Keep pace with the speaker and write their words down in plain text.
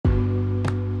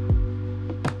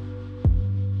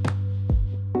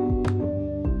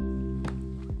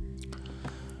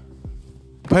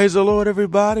Praise the Lord,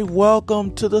 everybody.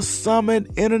 Welcome to the Summit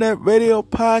Internet Radio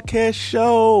Podcast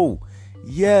Show.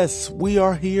 Yes, we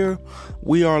are here.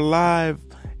 We are live.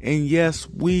 And yes,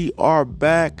 we are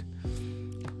back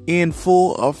in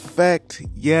full effect.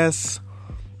 Yes,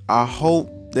 I hope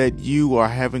that you are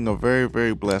having a very,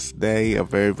 very blessed day, a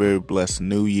very, very blessed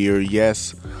new year.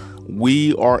 Yes,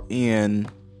 we are in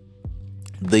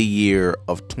the year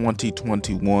of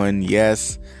 2021.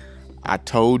 Yes, I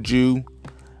told you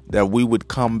that we would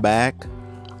come back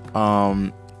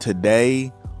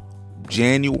today,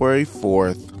 January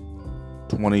 4th,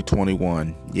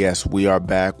 2021. Yes, we are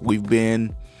back. We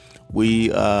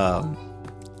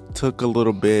took a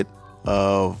little bit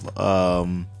of a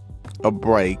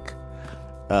break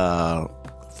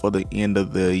for the end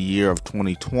of the year of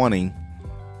 2020,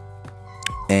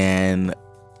 and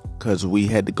because we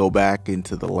had to go back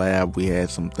into the lab, we had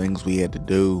some things we had to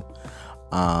do.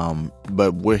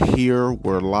 But we're here,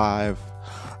 we're live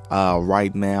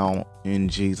right now in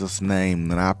Jesus'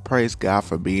 name. And I praise God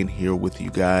for being here with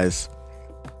you guys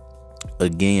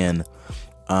again.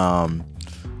 I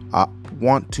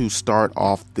want to start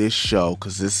off this show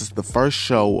because this is the first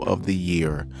show of the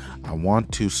year. I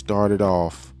want to start it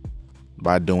off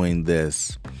by doing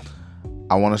this.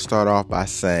 I want to start off by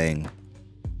saying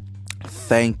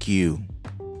thank you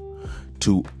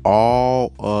to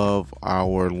all of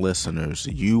our listeners.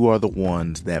 You are the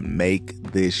ones that make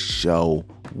this show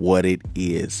what it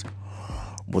is.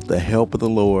 With the help of the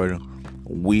Lord,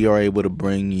 we are able to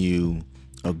bring you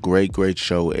a great, great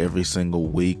show every single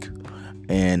week.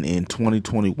 And in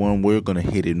 2021, we're going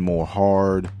to hit it more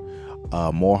hard-hitting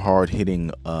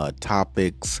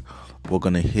topics. We're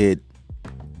going to hit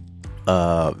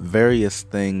various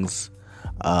things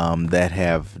that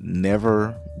have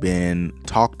never been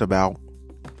talked about.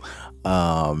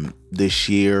 This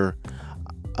year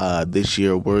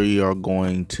we are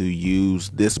going to use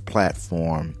this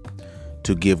platform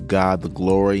to give God the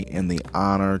glory and the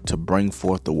honor, to bring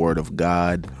forth the word of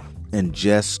God, and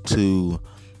just to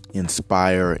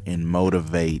inspire and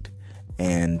motivate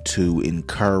and to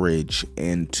encourage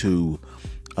and to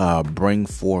bring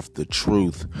forth the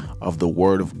truth of the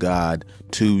word of God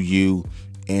to you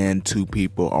and to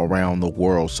people around the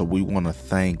world. So we want to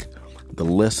thank the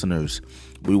listeners.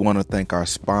 We want to thank our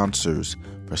sponsors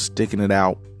for sticking it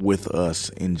out with us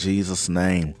in Jesus'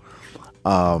 name.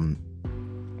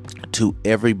 To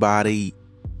everybody,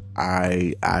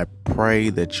 I pray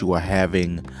that you are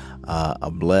having a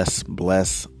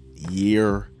blessed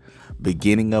year,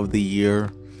 beginning of the year.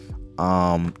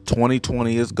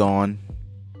 2020 is gone.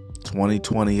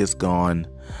 2020 is gone.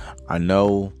 I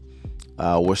know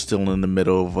we're still in the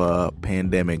middle of a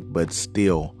pandemic, but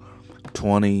still,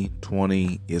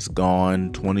 2020 is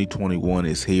gone. 2021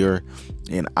 is here,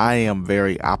 and I am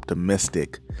very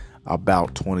optimistic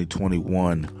about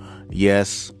 2021.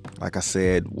 Yes, like I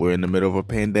said, we're in the middle of a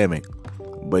pandemic,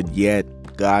 but yet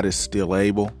God is still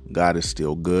able. God is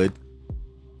still good.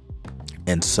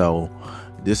 And so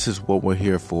this is what we're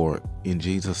here for in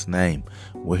Jesus' name.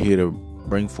 We're here to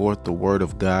bring forth the word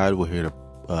of God. We're here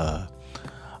to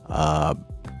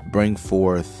bring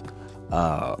forth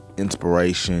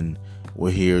inspiration.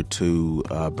 We're here to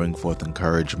bring forth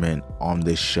encouragement on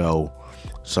this show.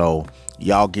 So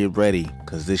y'all get ready,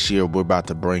 because this year we're about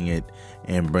to bring it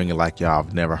like y'all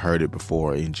have never heard it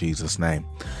before in Jesus' name.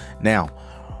 Now,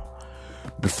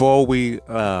 before we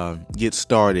get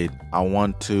started, I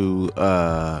want to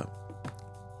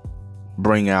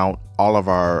bring out all of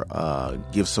our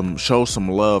show some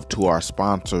love to our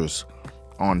sponsors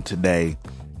on today.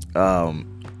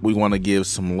 We want to give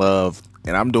some love.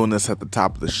 And I'm doing this at the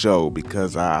top of the show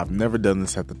because I've never done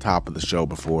this at the top of the show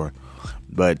before.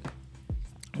 But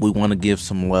we want to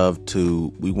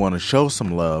show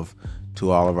some love to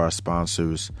all of our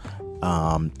sponsors,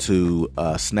 to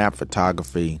Snap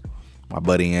Photography, my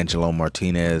buddy Angelo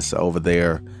Martinez over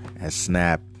there at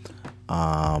Snap.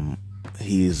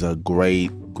 He's a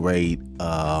great,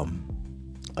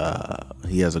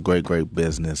 he has a great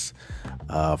business.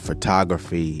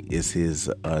 Photography is his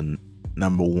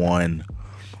number one,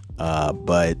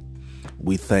 but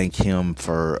we thank him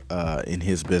for in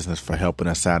his business for helping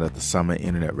us out at the Summit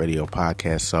Internet Radio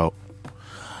Podcast. So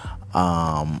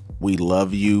we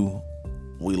love you.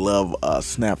 We love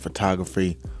Snap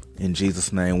Photography in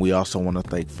Jesus' name. We also want to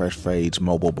thank Fresh Fades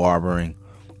Mobile Barbering,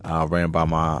 ran by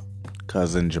my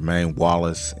cousin Jermaine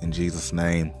Wallace in Jesus'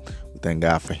 name. We thank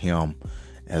God for him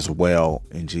as well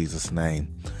in Jesus'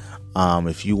 name.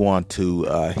 If you want to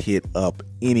hit up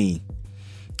any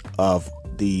of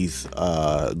these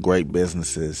great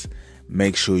businesses,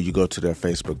 make sure you go to their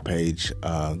Facebook page.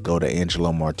 Go to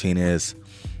Angelo Martinez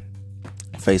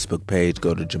Facebook page,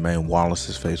 go to Jermaine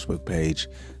Wallace's Facebook page.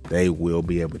 They will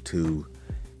be able to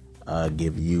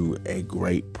give you a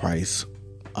great price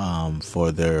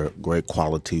for their great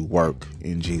quality work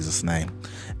in Jesus' name.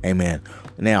 Amen.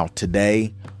 Now,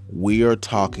 today we are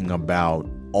talking about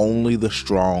only the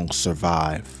strong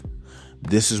survive.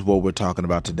 This is what we're talking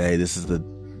about today. This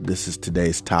is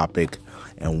today's topic,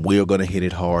 and we're going to hit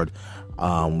it hard.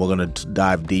 We're going to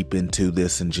dive deep into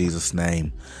this in Jesus'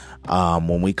 name.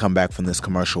 When we come back from this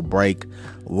commercial break,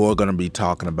 we're going to be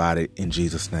talking about it in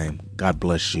Jesus' name. God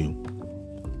bless you.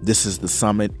 This is the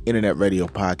Summit Internet Radio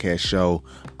Podcast Show.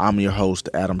 I'm your host,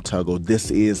 Adam Tuggle.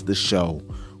 This is the show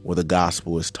where the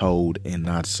gospel is told and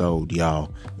not sold,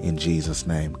 y'all, in Jesus'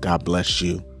 name. God bless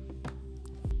you.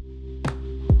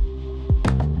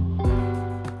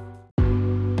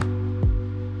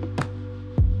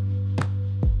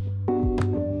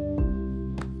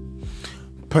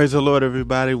 Praise the Lord,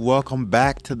 everybody. Welcome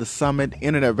back to the Summit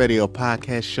Internet Radio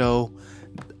Podcast Show.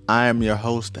 I am your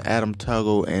host, Adam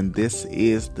Tuggle, and this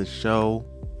is the show,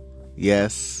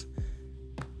 yes,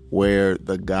 where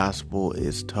the gospel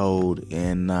is told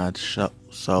and not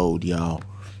sold, y'all.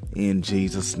 In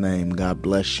Jesus' name, God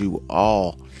bless you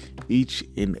all, each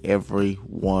and every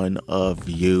one of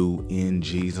you, in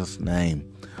Jesus' name.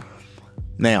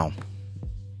 Now,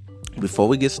 before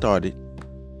we get started,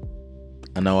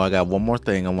 I know I got one more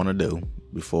thing I want to do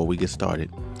before we get started.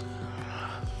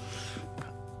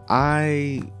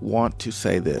 I want to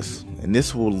say this, and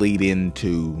this will lead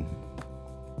into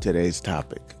today's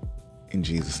topic, in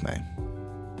Jesus' name.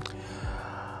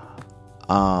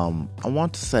 I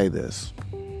want to say this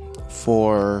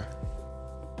for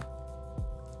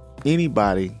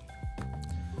everybody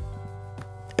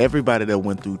that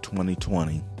went through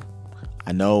 2020.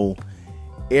 I know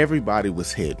everybody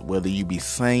was hit, whether you be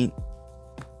saint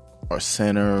or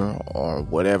sinner or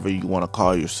whatever you want to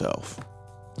call yourself.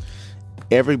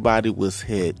 Everybody was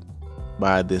hit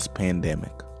by this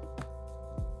pandemic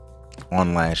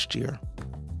on last year.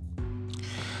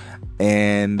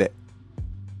 And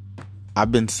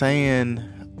I've been saying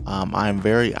I'm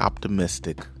very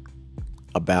optimistic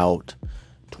about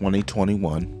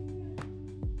 2021.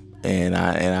 And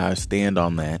I stand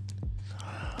on that.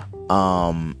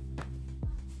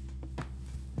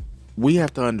 We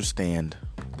have to understand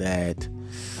that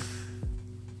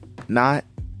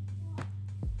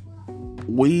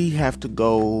we have to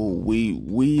go,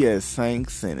 we as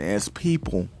saints and as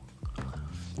people,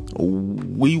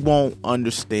 we won't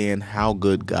understand how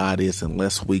good God is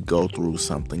unless we go through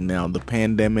something. Now, the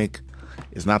pandemic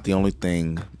is not the only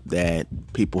thing that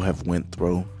people have went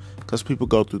through, because people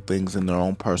go through things in their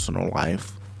own personal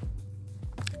life,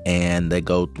 and they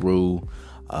go through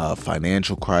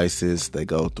financial crisis, they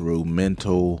go through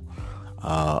mental,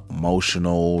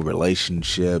 emotional,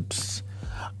 relationships,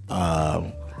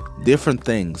 different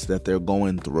things that they're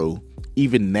going through,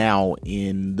 even now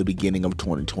in the beginning of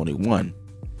 2021.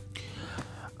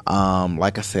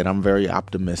 Like I said, I'm very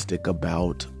optimistic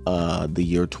about the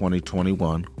year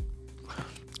 2021.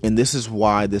 And this is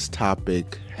why this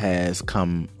topic has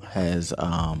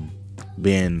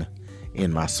been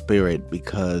in my spirit,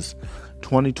 because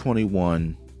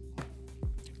 2021,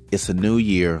 it's a new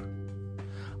year,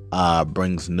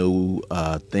 brings new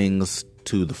things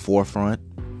to the forefront.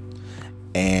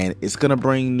 And it's going to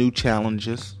bring new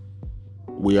challenges.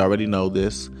 We already know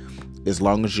this. As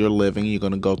long as you're living, you're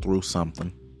going to go through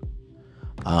something.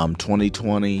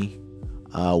 2020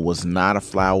 was not a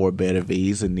flower bed of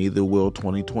ease, and neither will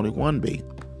 2021 be.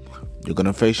 You're going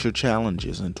to face your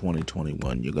challenges in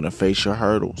 2021. You're going to face your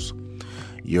hurdles.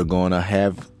 You're going to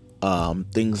have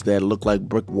things that look like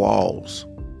brick walls.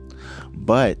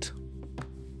 But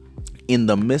in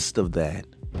the midst of that,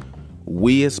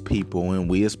 we as people, and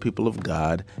we as people of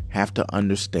God, have to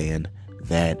understand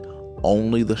that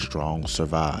only the strong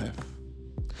survive.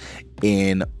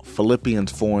 In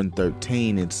Philippians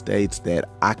 4:13, it states that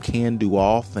I can do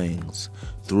all things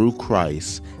through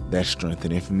Christ that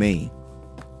strengtheneth me.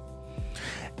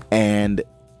 And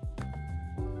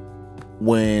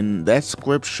when that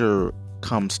scripture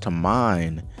comes to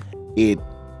mind, it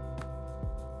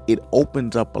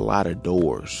opens up a lot of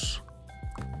doors,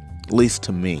 at least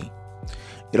to me.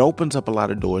 It opens up a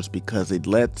lot of doors because it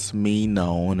lets me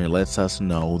know, and it lets us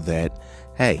know that,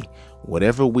 hey,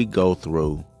 whatever we go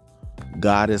through,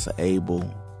 God is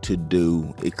able to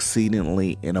do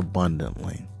exceedingly and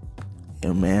abundantly.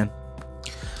 Amen.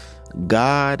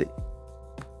 God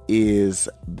is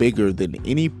bigger than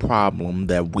any problem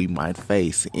that we might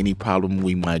face, any problem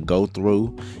we might go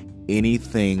through,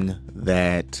 anything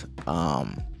that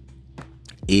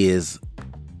is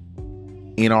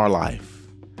in our life.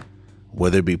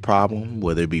 Whether it be problem,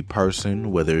 whether it be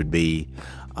person, whether it be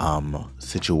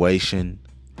situation,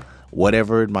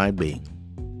 whatever it might be,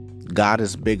 God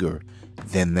is bigger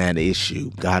than that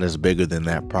issue. God is bigger than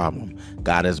that problem.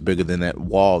 God is bigger than that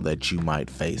wall that you might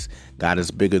face. God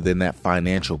is bigger than that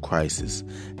financial crisis.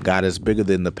 God is bigger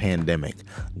than the pandemic.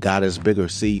 God is bigger.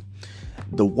 See,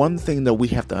 the one thing that we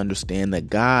have to understand, that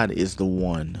God is the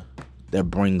one that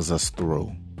brings us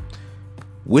through.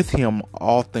 With him,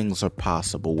 all things are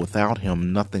possible. Without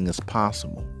him, nothing is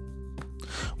possible.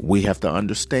 We have to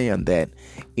understand that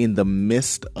in the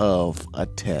midst of a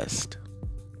test,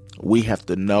 we have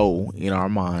to know in our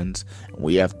minds,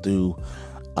 we have to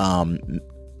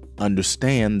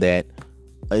understand that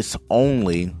it's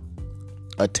only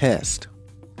a test.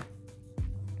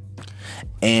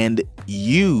 And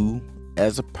you,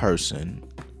 as a person,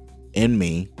 and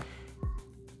me,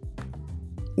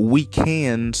 we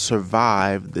can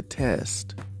survive the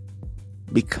test,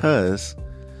 because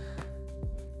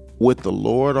with the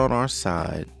Lord on our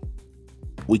side,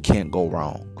 we can't go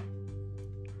wrong.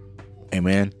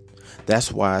 Amen.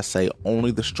 That's why I say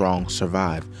only the strong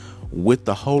survive. With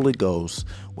the Holy Ghost,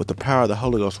 with the power of the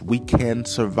Holy Ghost, we can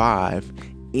survive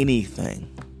anything.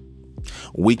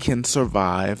 We can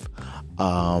survive.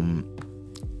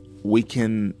 We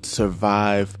can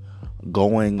survive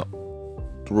going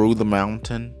through the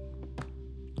mountain.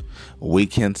 We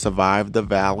can survive the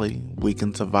valley. We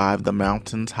can survive the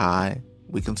mountains high.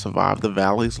 We can survive the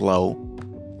valleys low.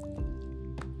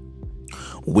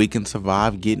 We can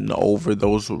survive getting over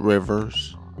those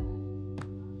rivers.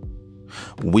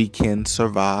 We can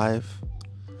survive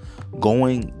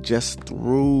going just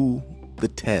through the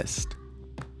test.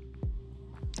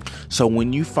 So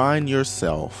when you find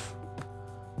yourself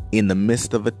in the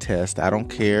midst of a test, I don't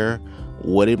care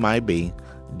what it might be,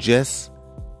 just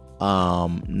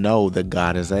know that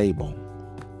God is able.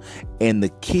 And the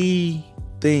key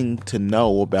thing to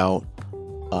know about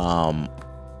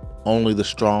only the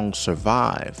strong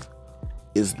survive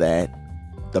is that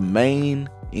the main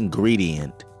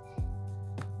ingredient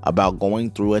about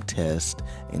going through a test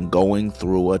and going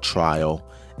through a trial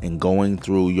and going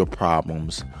through your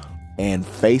problems and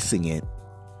facing it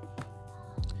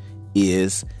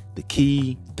is, the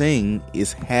key thing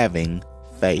is having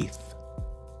faith.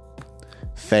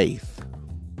 Faith.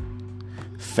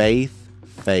 Faith,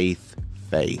 faith,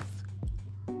 faith.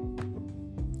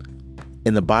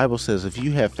 And the Bible says if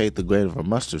you have faith the greater of a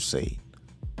mustard seed,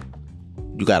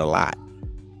 you got a lot.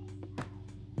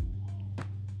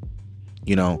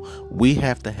 You know, we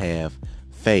have to have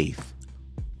faith.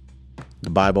 The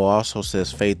Bible also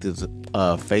says faith is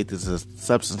a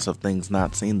substance of things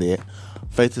not seen. There,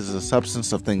 faith is a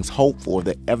substance of things hoped for,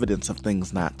 the evidence of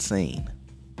things not seen.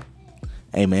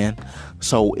 Amen.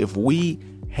 So if we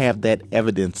have that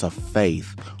evidence of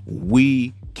faith,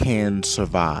 we can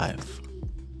survive.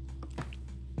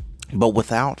 But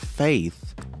without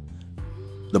faith,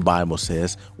 the Bible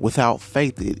says, without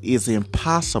faith, it is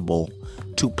impossible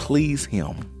to please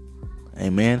him.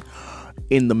 Amen.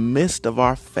 In the midst of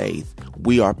our faith,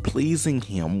 we are pleasing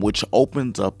him, which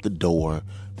opens up the door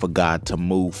for God to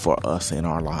move for us in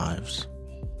our lives.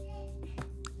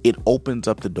 It opens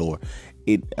up the door.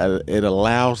 It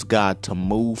allows God to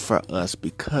move for us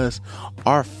because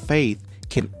our faith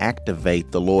can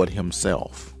activate the Lord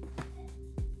himself.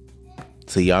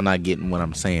 See, y'all not getting what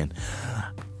I'm saying.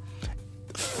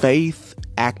 Faith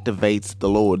activates the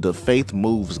Lord. The faith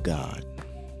moves God.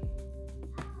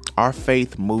 Our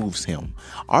faith moves him.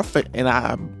 Our faith,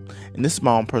 and this is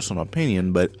my own personal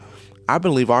opinion, but I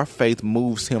believe our faith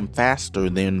moves him faster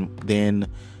than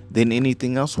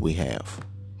anything else we have.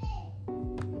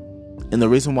 And the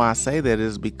reason why I say that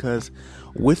is because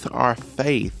with our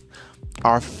faith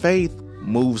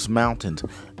moves mountains.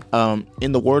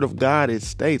 In the Word of God, it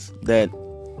states that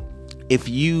if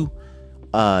you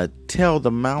tell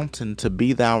the mountain to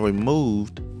be thou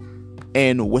removed,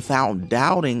 and without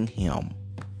doubting him,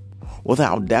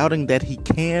 without doubting that he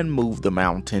can move the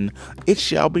mountain, it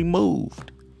shall be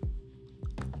moved.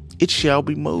 It shall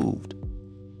be moved.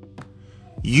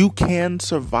 You can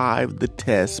survive the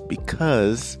test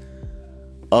because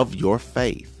of your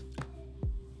faith.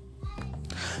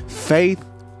 Faith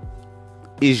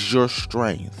is your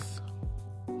strength,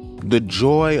 the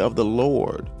joy of the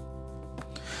Lord.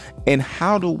 And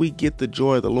how do we get the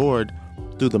joy of the Lord?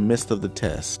 Through the midst of the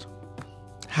test.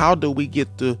 How do we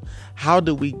get to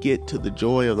the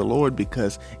joy of the Lord?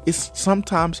 Because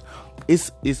sometimes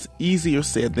it's easier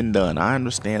said than done. I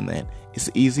understand that. It's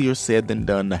easier said than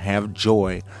done to have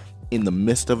joy in the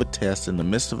midst of a test, in the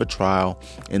midst of a trial,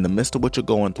 in the midst of what you're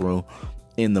going through,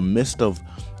 in the midst of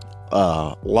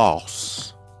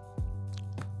loss.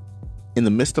 In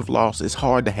the midst of loss, it's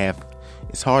hard to have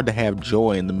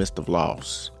joy in the midst of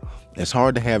loss. It's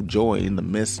hard to have joy in the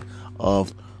midst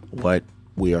of what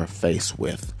we are faced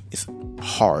with. It's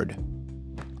hard.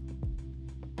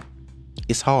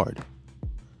 It's hard.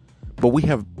 But we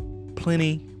have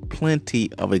plenty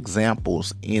of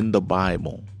examples in the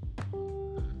Bible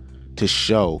to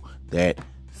show that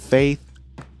faith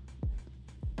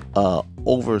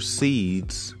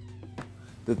oversees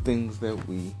the things that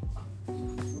we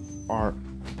are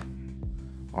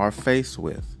faced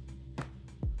with.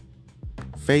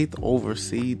 Faith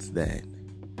oversees that.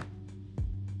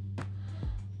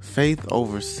 Faith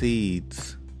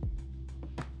oversees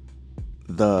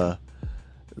the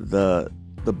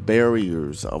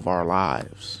barriers of our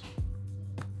lives.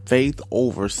 Faith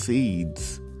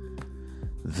oversees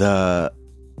the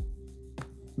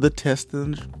test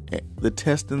and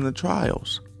the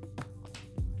trials.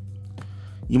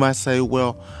 You might say,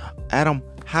 well, Adam,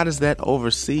 how does that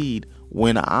oversee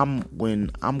when I'm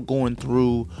going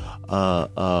through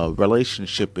a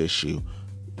relationship issue?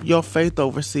 Your faith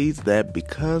oversees that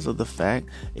because of the fact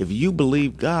if you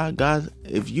believe God's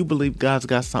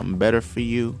got something better for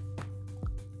you.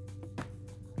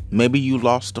 Maybe you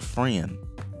lost a friend.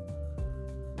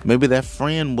 Maybe that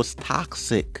friend was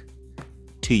toxic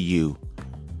to you.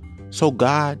 So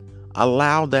God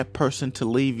allowed that person to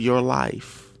leave your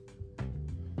life.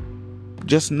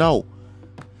 Just know,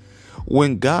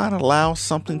 when God allows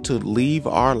something to leave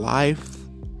our life,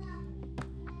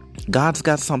 God's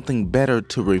got something better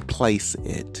to replace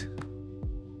it.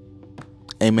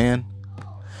 Amen.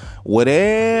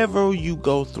 Whatever you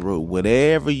go through,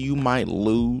 whatever you might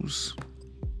lose,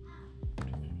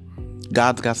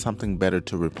 God's got something better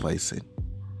to replace it.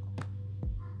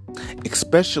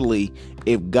 Especially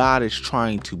if God is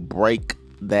trying to break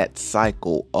that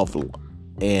cycle of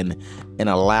and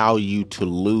allow you to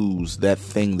lose that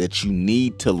thing that you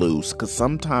need to lose. Because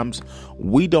sometimes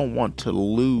we don't want to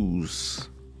lose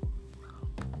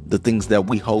the things that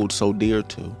we hold so dear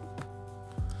to,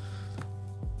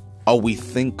 or we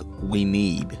think we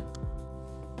need.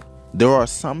 There are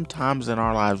some times in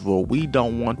our lives where we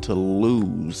don't want to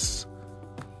lose,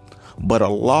 but a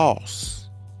loss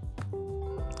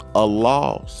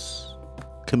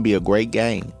can be a great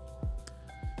gain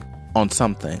on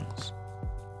some things.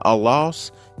 A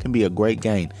loss can be a great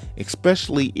gain,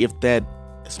 especially if that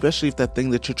thing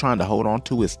that you're trying to hold on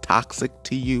to is toxic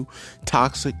to you,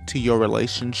 toxic to your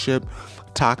relationship,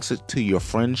 toxic to your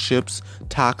friendships,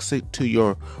 toxic to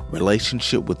your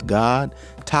relationship with God,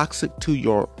 toxic to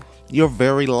your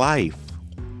very life.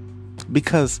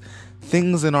 Because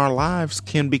things in our lives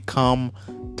can become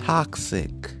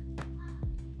toxic.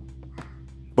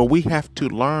 But we have to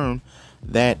learn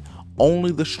that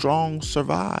only the strong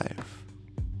survive.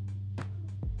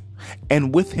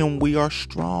 And with him we are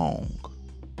strong.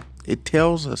 It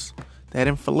tells us that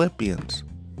in Philippians.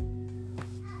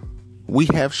 We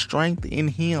have strength in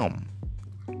him.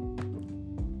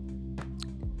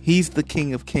 He's the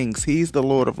King of Kings. He's the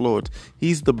Lord of Lords.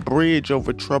 He's the bridge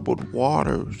over troubled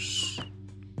waters.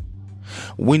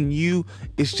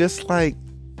 It's just like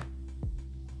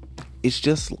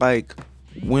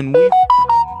when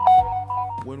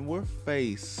we're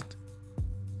faced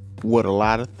with a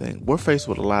lot of things. We're faced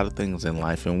with a lot of things in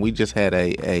life, and we just had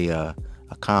a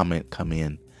comment come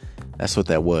in. That's what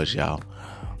that was, y'all.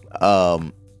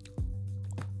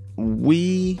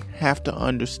 We have to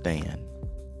understand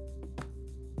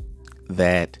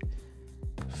that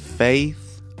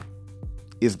faith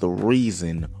is the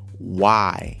reason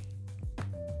why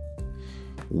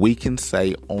we can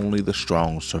say only the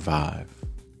strong survive.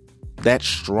 That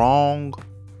strong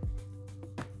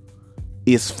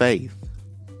is faith.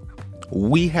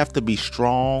 We have to be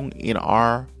strong in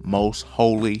our most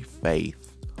holy faith.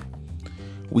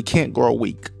 We can't grow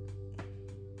weak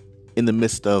in the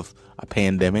midst of a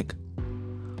pandemic.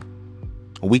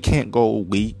 We can't go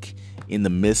weak in the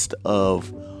midst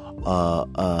of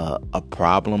a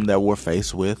problem that we're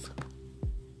faced with.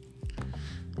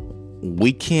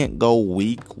 We can't go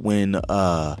weak when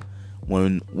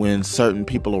certain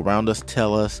people around us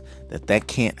tell us that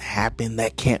can't happen,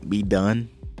 that can't be done.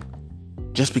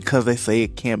 Just because they say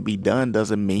it can't be done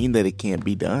doesn't mean that it can't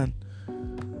be done.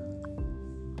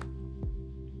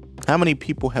 How many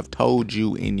people have told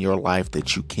you in your life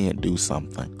that you can't do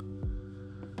something?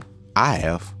 I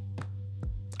have.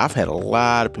 I've had a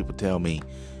lot of people tell me,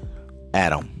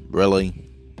 Adam, really?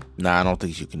 Nah, I don't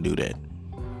think you can do that.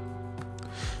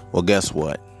 Well, guess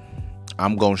what?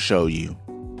 I'm going to show you.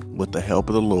 With the help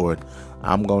of the Lord,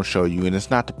 I'm going to show you. And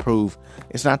it's not to prove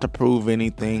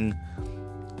anything.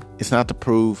 It's not to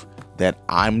prove that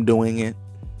I'm doing it.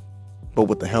 But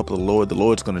with the help of the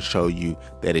Lord's going to show you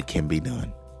that it can be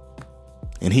done.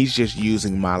 And he's just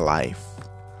using my life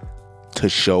to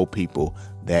show people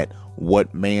that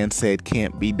what man said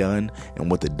can't be done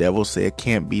and what the devil said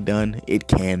can't be done, it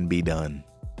can be done.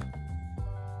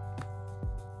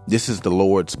 This is the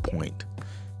Lord's point,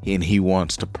 and he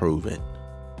wants to prove it.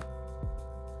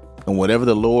 And whatever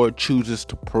the Lord chooses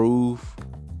to prove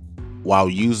while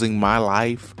using my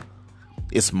life,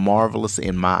 it's marvelous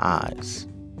in my eyes,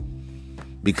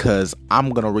 because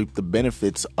I'm going to reap the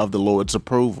benefits of the Lord's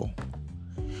approval.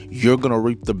 You're going to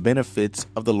reap the benefits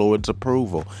of the Lord's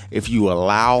approval if you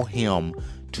allow him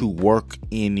to work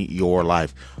in your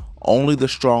life. Only the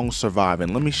strong survive.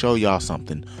 And let me show y'all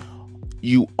something.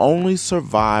 You only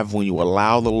survive when you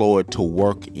allow the Lord to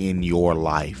work in your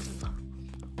life.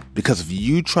 Because if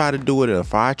you try to do it, or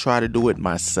if I try to do it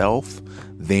myself,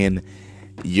 then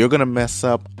you're going to mess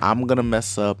up. I'm going to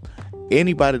mess up.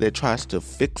 Anybody that tries to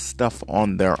fix stuff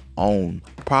on their own,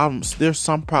 there's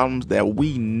some problems that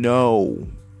we know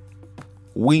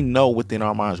within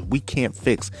our minds we can't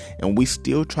fix, and we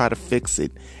still try to fix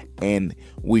it, and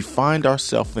we find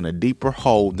ourselves in a deeper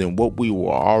hole than what we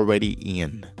were already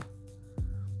in.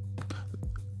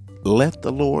 Let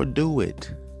the Lord do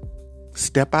it.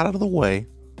 Step out of the way.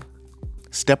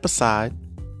 Step aside.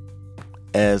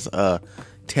 As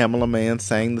Tamala Mann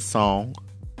sang the song,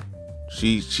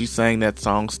 she sang that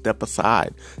song, Step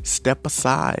Aside. Step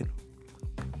aside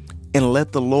and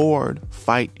let the Lord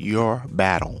fight your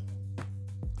battle.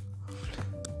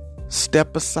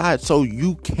 Step aside so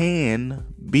you can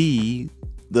be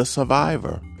the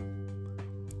survivor.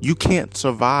 You can't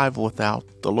survive without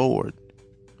the Lord.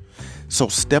 So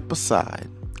step aside.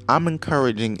 I'm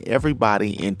encouraging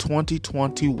everybody in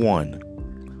 2021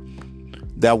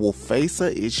 that will face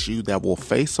an issue, that will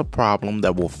face a problem,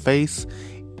 that will face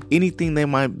anything they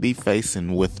might be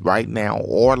facing with right now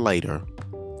or later,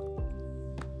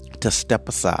 to step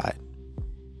aside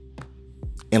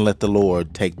and let the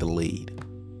Lord take the lead.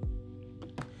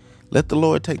 Let the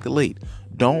Lord take the lead.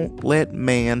 Don't let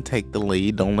man take the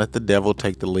lead. Don't let the devil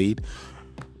take the lead.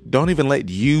 Don't even let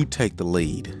you take the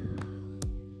lead.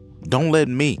 Don't let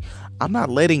me. I'm not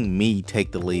letting me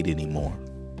take the lead anymore.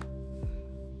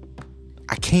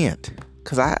 I can't,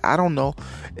 because I don't know.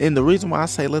 And the reason why I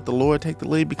say let the Lord take the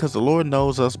lead, because the Lord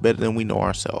knows us better than we know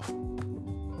ourselves.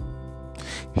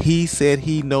 He said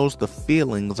he knows the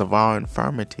feelings of our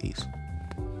infirmities.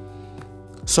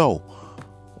 So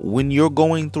when you're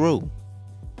going through,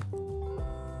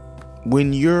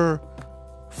 when you're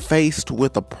faced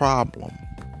with a problem,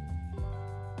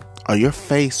 or you're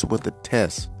faced with a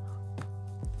test,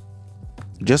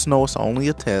 just know it's only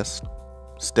a test.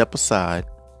 Step aside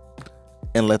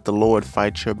and let the Lord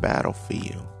fight your battle for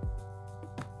you.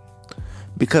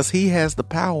 Because he has the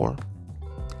power.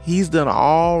 He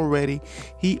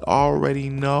already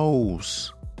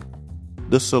knows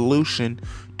the solution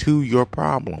to your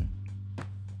problem.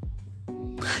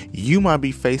 You might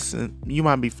be faced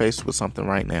with something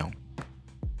right now.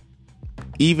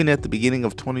 Even at the beginning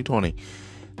of 2020,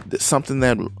 something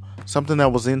that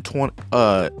was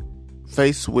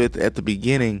faced with at the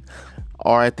beginning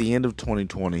or at the end of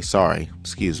 2020.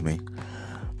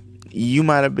 You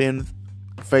might have been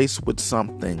faced with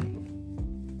something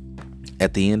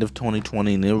at the end of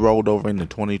 2020 and it rolled over into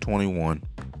 2021.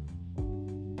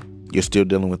 You're still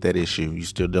dealing with that issue. You're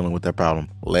still dealing with that problem.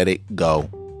 Let it go.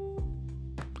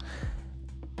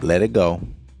 Let it go.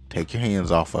 Take your hands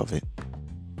off of it.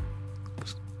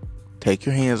 Take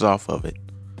your hands off of it.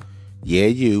 Yeah,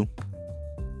 you.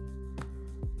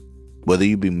 Whether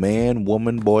you be man,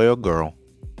 woman, boy, or girl,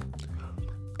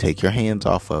 take your hands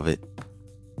off of it.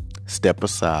 Step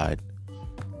aside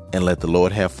and let the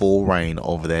Lord have full reign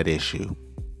over that issue.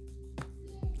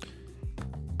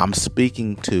 I'm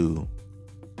speaking to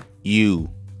you,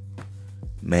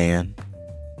 man.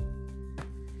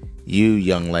 You,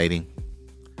 young lady.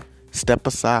 Step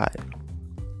aside.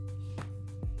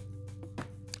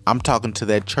 I'm talking to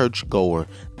that churchgoer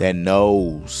that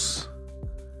knows.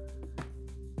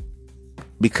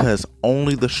 Because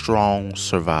only the strong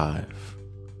survive.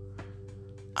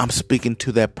 I'm speaking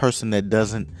to that person that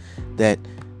doesn't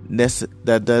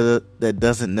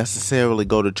necessarily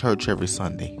go to church every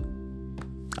Sunday.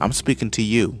 I'm speaking to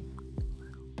you.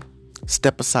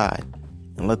 Step aside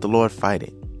and let the Lord fight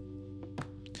it.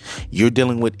 You're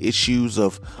dealing with issues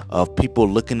of people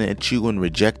looking at you and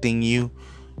rejecting you.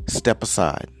 Step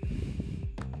aside.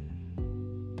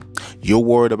 You're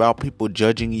worried about people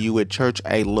judging you at church.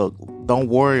 Hey, look, don't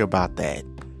worry about that.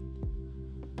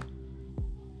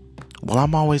 Well,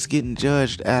 I'm always getting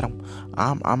judged, Adam.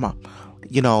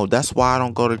 That's why I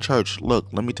don't go to church. Look,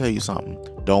 let me tell you something.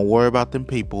 Don't worry about them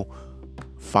people.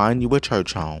 Find you a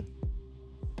church home.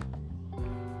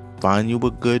 Find you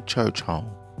a good church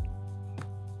home.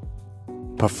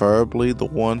 Preferably the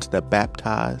ones that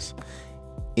baptize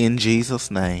in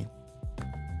Jesus' name.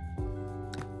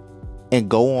 And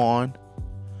go on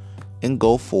and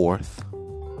go forth.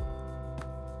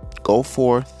 Go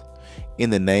forth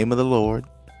in the name of the Lord.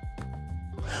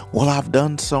 Well, I've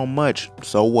done so much.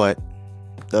 So what?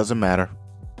 Doesn't matter.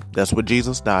 That's what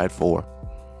Jesus died for.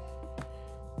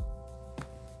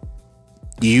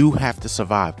 You have to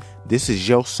survive. This is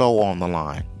your soul on the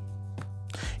line.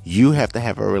 You have to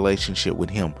have a relationship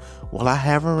with him. Well, I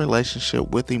have a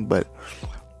relationship with him, but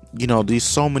there's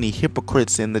so many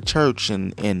hypocrites in the church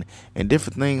and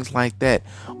different things like that.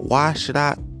 Why should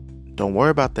I? Don't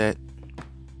worry about that.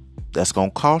 That's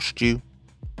going to cost you.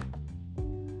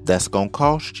 That's going to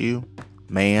cost you,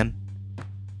 man.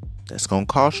 That's going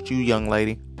to cost you, young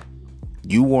lady.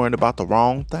 You worried about the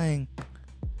wrong thing.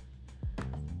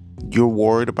 You're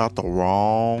worried about the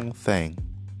wrong thing.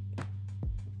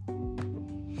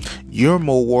 You're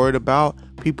more worried about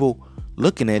people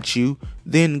looking at you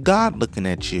than God looking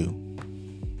at you.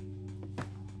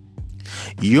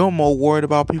 You're more worried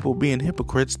about people being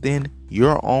hypocrites than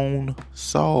your own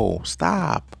soul.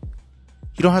 Stop.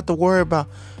 You don't have to worry about.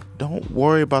 Don't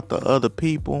worry about the other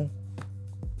people.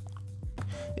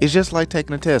 It's just like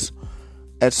taking a test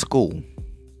at school.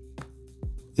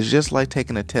 It's just like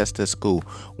taking a test at school.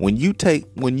 When you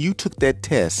took that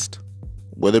test,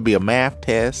 whether it be a math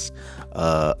test,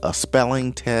 a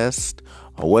spelling test,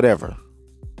 or whatever,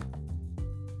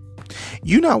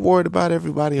 you're not worried about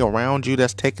everybody around you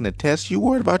that's taking the test. You're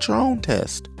worried about your own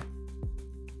test.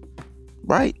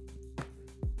 Right?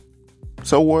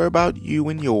 So worry about you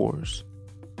and yours.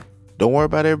 Don't worry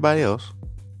about everybody else.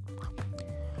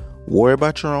 Worry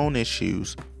about your own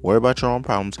issues. Worry about your own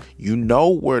problems. You know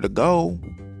where to go.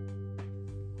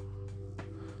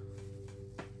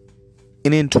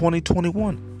 And in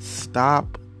 2021,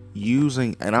 stop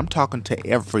using, and I'm talking to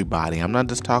everybody. I'm not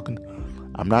just talking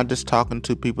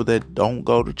to people that don't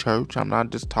go to church. I'm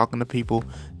not just talking to people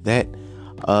that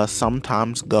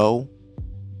sometimes go.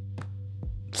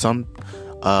 Some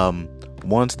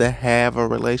ones that have a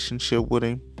relationship with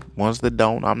him, ones that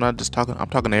don't. I'm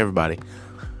talking to everybody.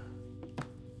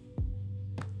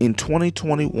 In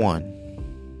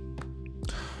 2021,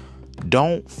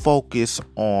 don't focus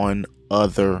on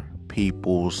other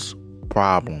people's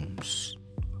problems.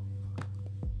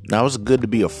 Now, it's good to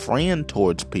be a friend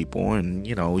towards people and,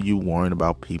 you worrying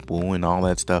about people and all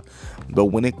that stuff. But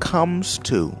when it comes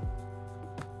to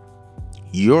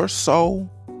your soul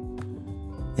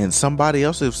and somebody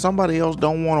else, if somebody else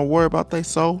don't want to worry about their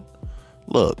soul,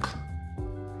 look,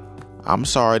 I'm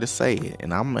sorry to say it,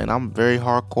 and I'm very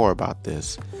hardcore about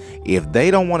this. If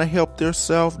they don't want to help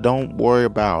themselves, don't worry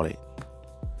about it.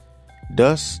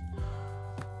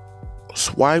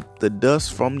 Swipe the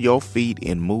dust from your feet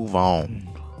and move on.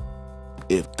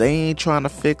 If they ain't trying to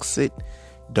fix it,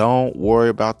 don't worry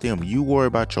about them. You worry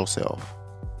about yourself.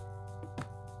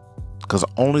 Because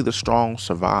only the strong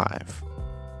survive.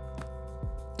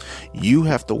 You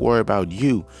have to worry about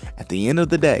you. At the end of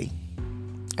the day,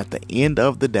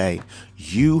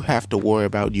 you have to worry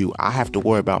about you. I have to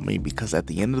worry about me, because at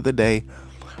the end of the day,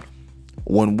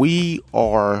 when we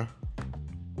are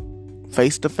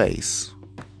face to face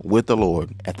with the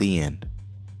Lord at the end,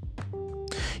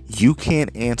 you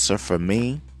can't answer for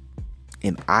me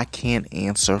and I can't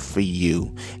answer for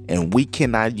you. And we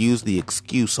cannot use the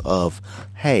excuse of,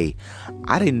 hey,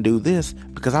 I didn't do this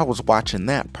because I was watching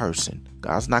that person.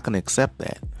 God's not going to accept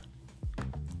that.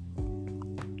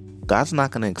 God's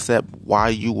not going to accept why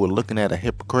you were looking at a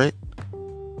hypocrite.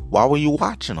 Why were you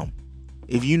watching them?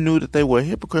 If you knew that they were a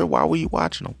hypocrite, why were you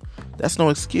watching them? That's no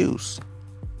excuse.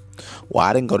 Well,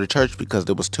 I didn't go to church because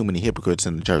there was too many hypocrites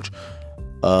in the church.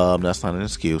 That's not an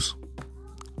excuse.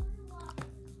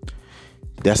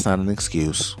 That's not an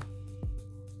excuse.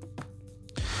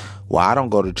 Well, I don't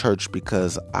go to church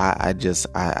because I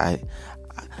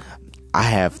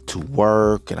have to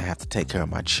work and I have to take care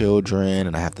of my children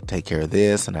and I have to take care of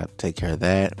this and I have to take care of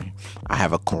that. I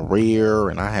have a career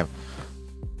and I have...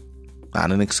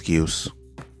 Not an excuse.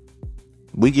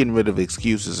 We getting rid of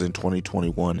excuses in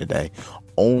 2021 today.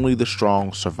 Only the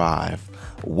strong survive.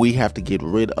 We have to get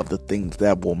rid of the things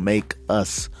that will make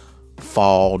us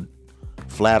fall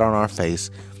flat on our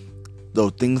face.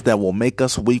 Those things that will make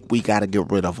us weak, we got to get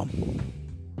rid of them.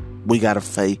 We got to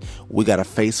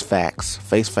face facts.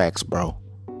 Face facts, bro.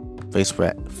 Face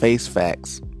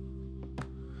facts.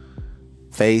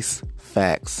 Face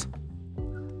facts.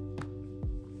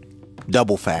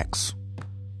 Double facts.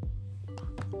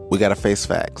 We got to face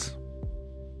facts.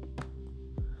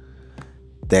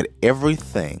 that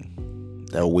everything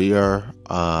that we are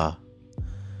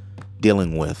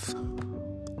dealing with,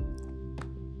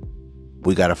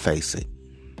 we got to face it.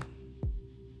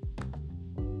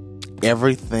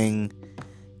 Everything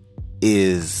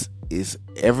is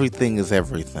everything.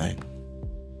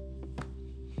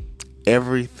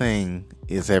 Everything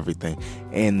is everything.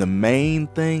 And the main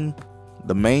thing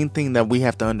that we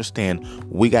have to understand,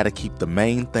 we got to keep the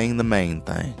main thing the main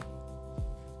thing.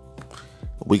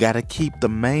 We got to keep the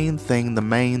main thing the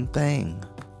main thing.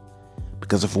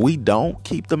 Because if we don't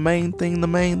keep the main thing the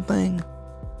main thing,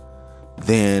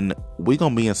 then we're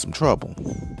going to be in some trouble.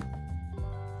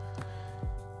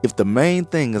 If the main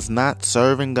thing is not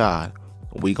serving God,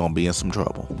 we're going to be in some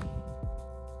trouble.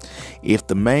 If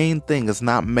the main thing is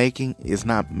not making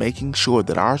sure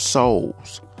that our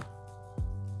souls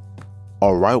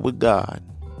are right with God,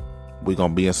 we're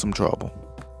going to be in some trouble.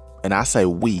 And I say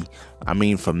we, I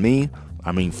mean for me,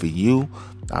 I mean for you,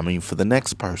 I mean for the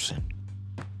next person.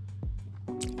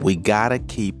 We got to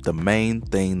keep the main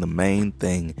thing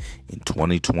in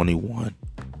 2021.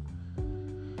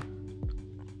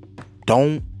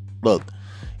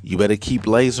 You better keep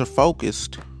laser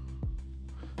focused.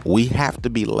 We have to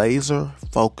be laser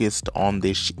focused on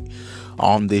this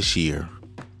year.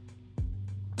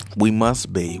 We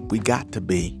must be. We got to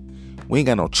be. We ain't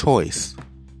got no choice.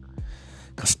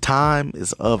 Because time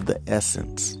is of the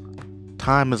essence.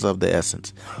 Time is of the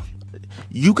essence.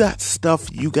 You got stuff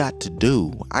you got to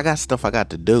do. I got stuff I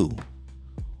got to do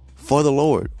for the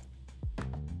Lord.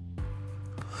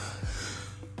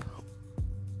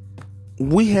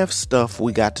 We have stuff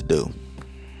we got to do.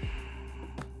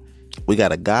 We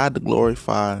got a God to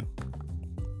glorify.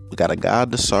 We got a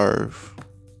God to serve.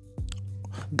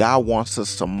 God wants us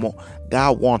some more.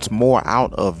 God wants more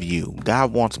out of you.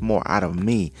 God wants more out of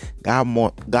me. God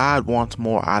wants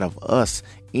more out of us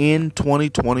in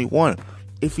 2021.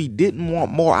 If he didn't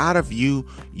want more out of you,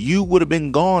 you would have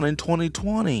been gone in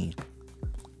 2020.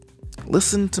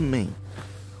 Listen to me.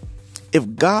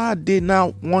 If God did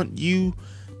not want you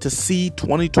to see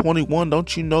 2021,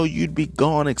 don't you know you'd be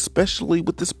gone, especially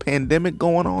with this pandemic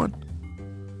going on?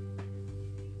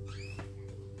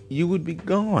 You would be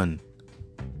gone.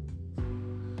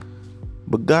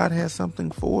 But God has something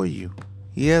for you.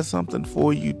 He has something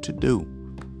for you to do.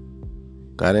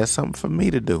 God has something for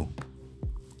me to do.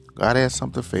 God has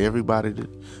something for everybody to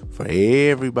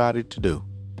do.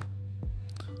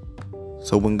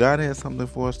 So when God has something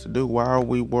for us to do, why are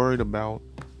we worried about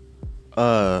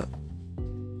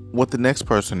what the next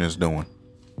person is doing?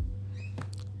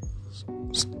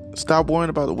 Stop worrying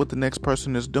about what the next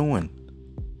person is doing.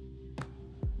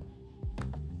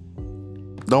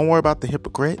 Don't worry about the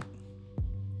hypocrite.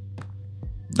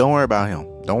 Don't worry about him.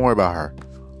 Don't worry about her.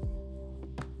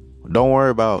 Don't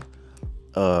worry about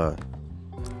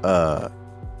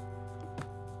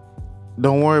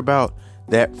don't worry about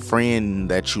that friend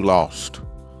that you lost.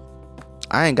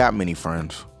 I ain't got many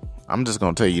friends. I'm just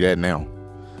gonna tell you that now.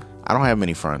 I don't have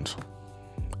many friends.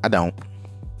 I don't.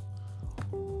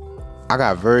 I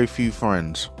got very few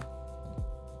friends.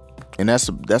 And that's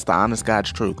the honest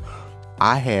God's truth.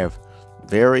 I have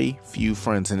very few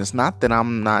friends. And it's not that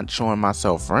I'm not showing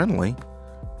myself friendly.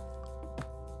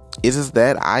 It's just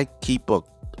that I keep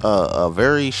a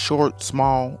very short,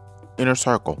 small inner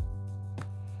circle.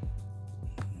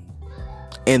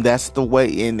 And that's the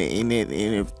way, and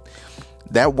if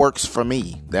that works for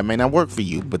me. That may not work for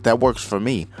you, but that works for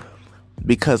me.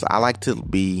 Because I like to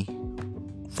be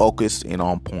focused and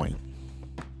on point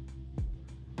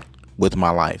with my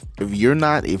life. If you're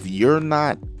not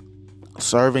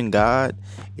serving God,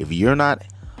 if you're not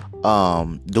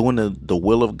doing the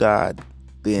will of God,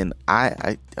 then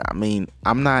I mean,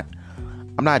 I'm not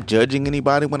judging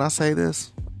anybody when I say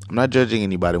this. I'm not judging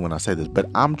anybody when I say this, but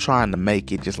I'm trying to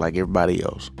make it just like everybody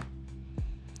else.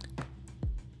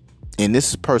 And this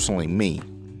is personally me.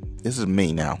 This is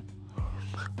me now.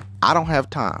 I don't have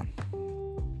time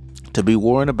to be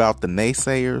worrying about the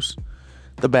naysayers,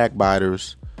 the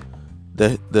backbiters,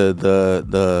 the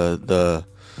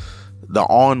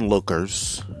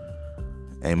onlookers.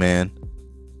 Amen.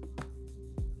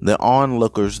 The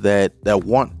onlookers that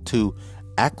want to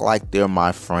act like they're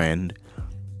my friend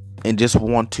and just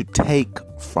want to take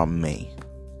from me,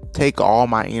 take all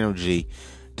my energy,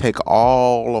 take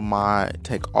all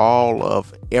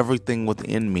of everything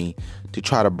within me to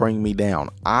try to bring me down.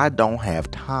 I don't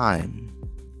have time.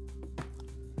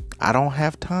 I don't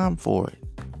have time for it.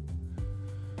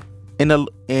 And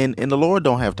the Lord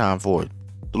don't have time for it.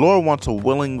 The Lord wants a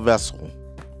willing vessel.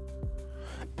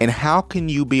 And how can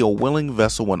you be a willing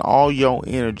vessel when all your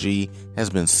energy has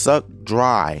been sucked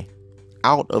dry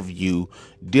out of you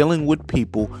dealing with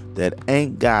people that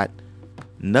ain't got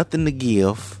nothing to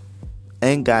give,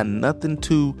 ain't got nothing.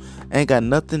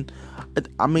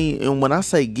 I mean, and when I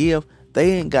say give,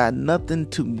 they ain't got nothing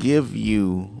to give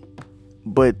you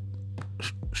but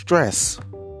stress.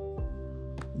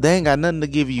 They ain't got nothing to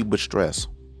give you but stress.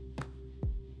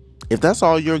 If that's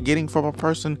all you're getting from a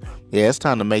person, yeah, it's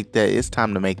time to make that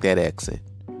exit.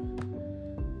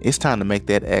 It's time to make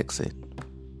that exit.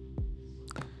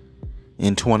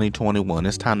 In 2021,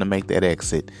 it's time to make that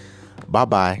exit.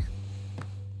 Bye-bye.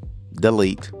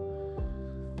 Delete.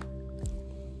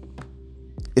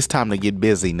 It's time to get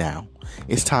busy now.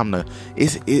 It's time to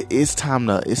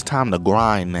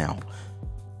grind now.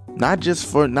 Not just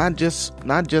for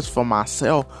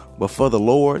myself, but for the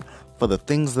Lord, for the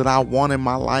things that I want in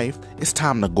my life. It's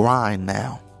time to grind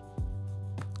now.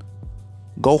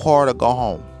 Go hard or go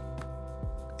home.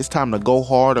 It's time to go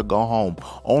hard or go home.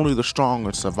 Only the strong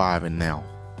are surviving now.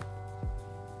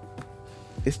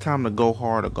 It's time to go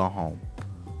hard or go home.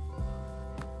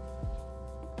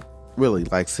 Really,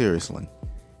 like seriously.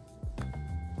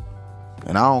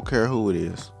 And I don't care who it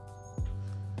is.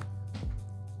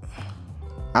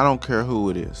 I don't care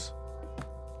who it is.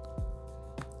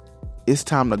 It's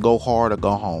time to go hard or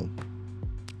go home.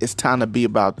 It's time to be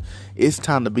about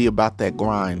that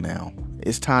grind now.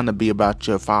 It's time to be about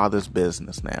your Father's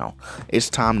business now. It's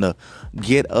time to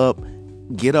get up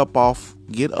off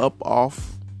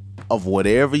of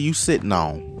whatever you sitting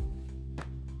on.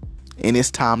 And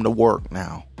it's time to work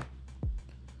now.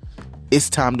 It's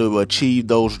time to achieve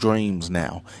those dreams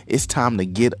now. It's time to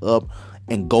get up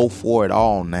and go for it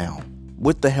all now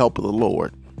with the help of the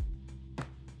Lord.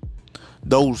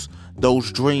 Those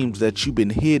dreams that you've been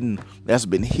hidden, that's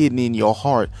been hidden in your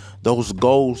heart, those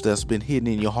goals that's been hidden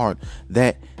in your heart,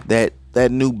 that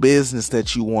new business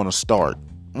that you want to start.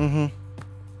 And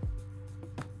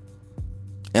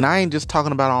I ain't just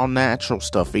talking about all natural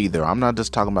stuff either. I'm not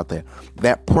just talking about that.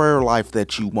 That prayer life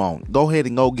that you want. Go ahead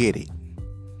and go get it.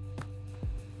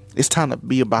 It's time to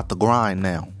be about the grind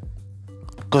now.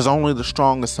 Because only the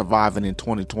strong is surviving in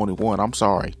 2021. I'm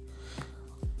sorry.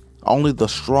 Only the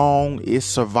strong is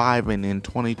surviving in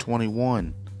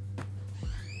 2021.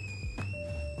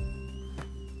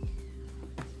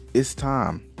 It's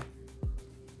time.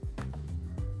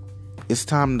 It's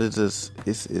time to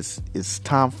it's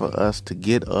time for us to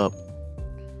get up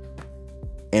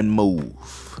and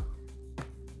move.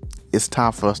 It's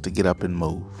time for us to get up and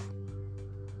move.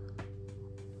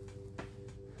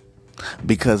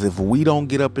 Because if we don't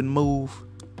get up and move,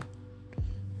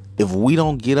 if we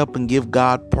don't get up and give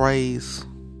God praise,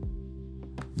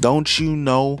 don't you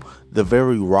know the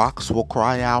very rocks will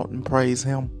cry out and praise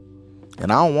him?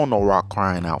 And I don't want no rock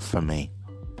crying out for me.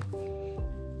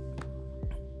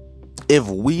 If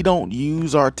we don't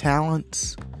use our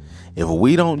talents, if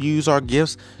we don't use our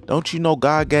gifts, don't you know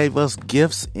God gave us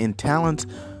gifts and talents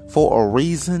for a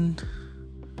reason?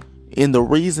 And the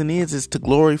reason is to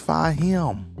glorify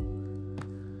him.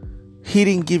 He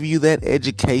didn't give you that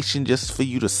education just for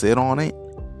you to sit on it.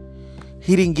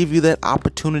 He didn't give you that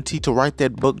opportunity to write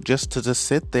that book just to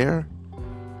sit there.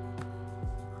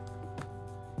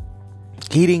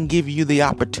 He didn't give you the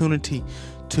opportunity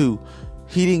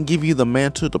he didn't give you the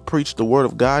mantle to preach the word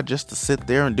of God just to sit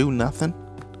there and do nothing.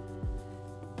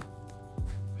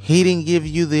 He didn't give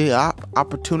you the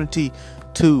opportunity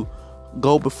to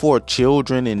go before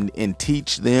children and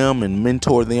teach them and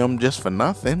mentor them just for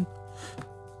nothing.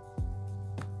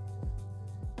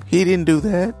 He didn't do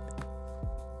that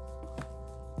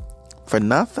for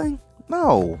nothing.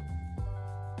 No.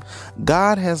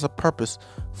 God has a purpose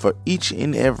for each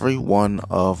and every one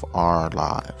of our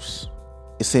lives.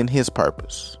 It's in his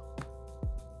purpose.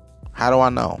 How do I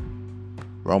know?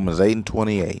 Romans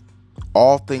 8:28.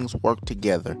 All things work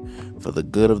together for the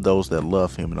good of those that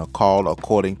love him and are called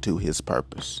according to his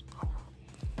purpose.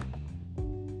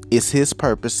 It's his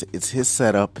purpose. It's his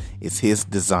setup. It's his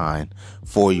design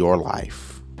for your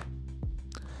life.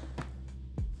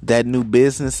 That new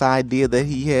business idea that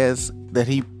he has, that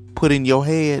he put in your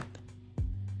head,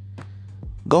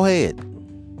 go ahead.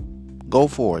 Go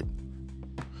for it.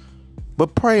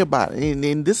 But pray about it.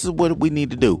 And this is what we need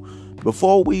to do.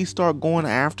 Before we start going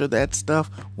after that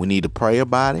stuff, we need to pray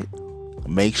about it.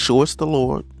 Make sure it's the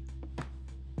Lord.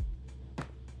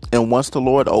 And once the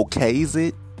Lord okays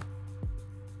it,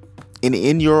 and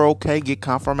in your okay, get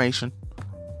confirmation.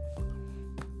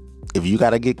 If you got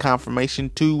to get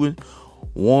confirmation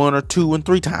 1 or 2 and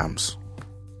 3 times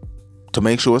to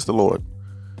make sure it's the Lord,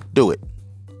 do it.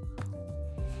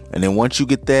 And then once you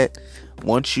get that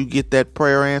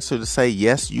prayer answer to say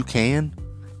yes, you can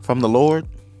from the Lord,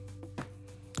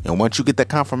 and once you get that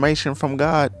confirmation from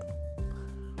God,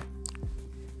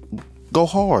 Go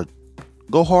hard.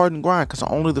 Go hard and grind, because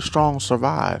only the strong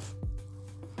survive.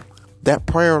 That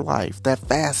prayer life, that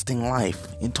fasting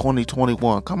life in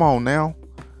 2021. Come on now.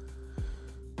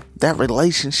 That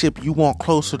relationship you want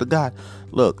closer to God.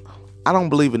 Look, I don't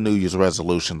believe in New Year's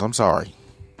resolutions. I'm sorry.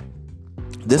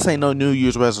 This ain't no New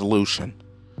Year's resolution.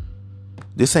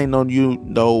 This ain't no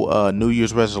New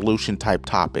Year's resolution type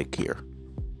topic here.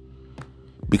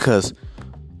 Because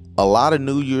a lot of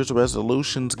New Year's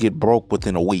resolutions get broke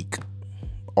within a week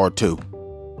or two.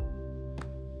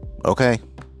 Okay?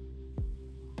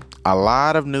 A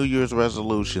lot of New Year's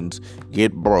resolutions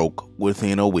get broke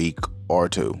within a week or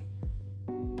two.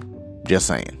 Just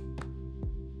saying.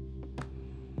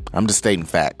 I'm just stating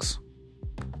facts.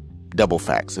 Double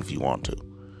facts if you want to.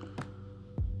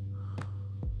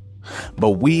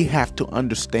 But we have to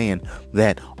understand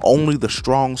that only the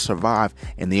strong survive.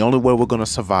 And the only way we're going to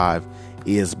survive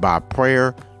is by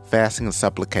prayer, fasting, and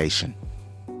supplication.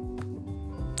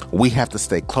 We have to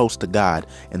stay close to God.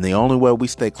 And the only way we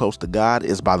stay close to God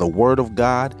is by the word of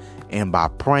God and by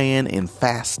praying and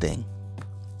fasting.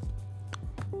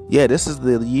 Yeah, this is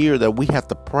the year that we have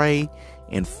to pray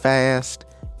and fast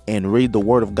and read the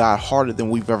word of God harder than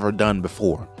we've ever done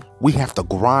before. We have to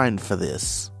grind for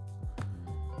this.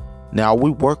 Now, are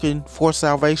we working for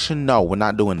salvation? No, we're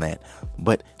not doing that.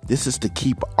 But this is to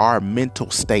keep our mental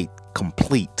state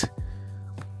complete.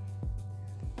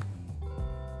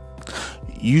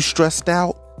 You stressed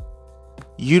out?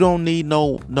 You don't need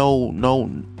no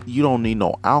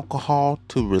alcohol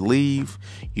to relieve.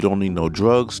 You don't need no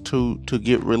drugs to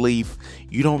get relief.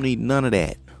 You don't need none of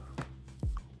that.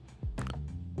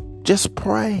 Just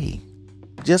pray.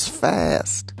 Just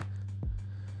fast.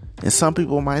 And some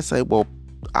people might say, well,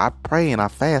 I pray and I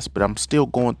fast, but I'm still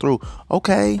going through.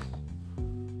 Okay.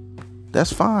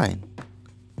 That's fine.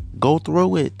 Go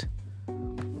through it.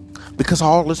 Because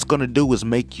all it's going to do is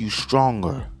make you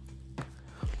stronger.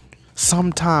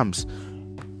 Sometimes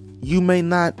you may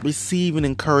not receive an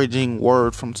encouraging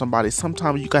word from somebody.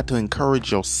 Sometimes you got to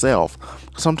encourage yourself.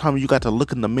 Sometimes you got to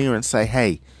look in the mirror and say,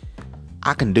 hey,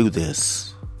 I can do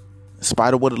this. In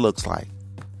spite of what it looks like.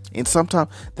 And sometimes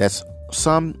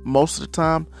most of the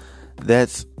time,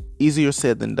 that's easier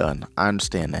said than done. I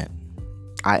understand that.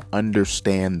 I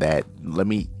understand that. Let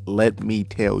me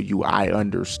tell you, I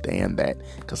understand that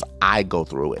because I go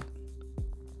through it.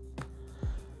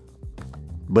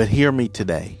 But hear me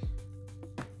today.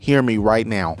 Hear me right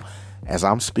now as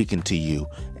I'm speaking to you,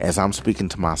 as I'm speaking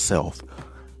to myself.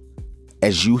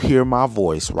 As you hear my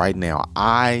voice right now,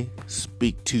 I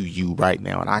speak to you right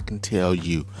now, and I can tell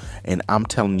you, and I'm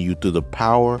telling you through the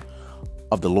power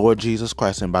of the Lord Jesus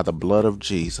Christ and by the blood of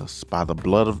Jesus, by the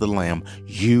blood of the Lamb,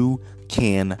 you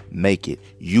can make it.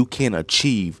 You can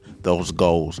achieve those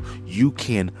goals. You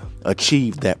can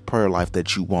achieve that prayer life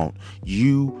that you want.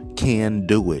 You can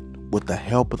do it. With the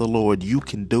help of the Lord, you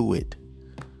can do it.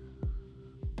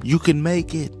 You can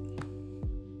make it.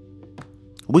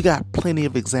 We got plenty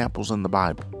of examples in the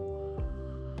Bible.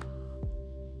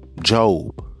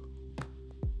 Job,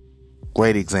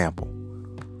 great example.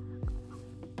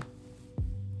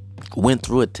 Went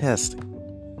through a test,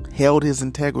 held his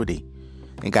integrity,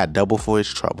 and got double for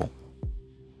his trouble.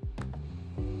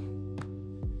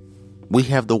 We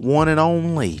have the one and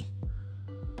only,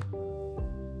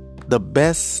 the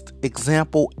best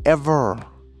example ever,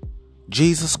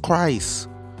 Jesus Christ.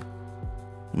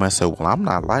 You might say, well,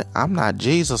 I'm not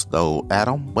Jesus though,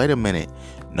 Adam. Wait a minute.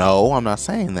 No, I'm not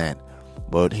saying that.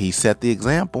 But he set the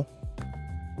example.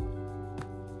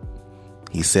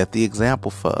 He set the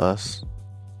example for us.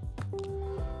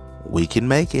 We can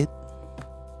make it.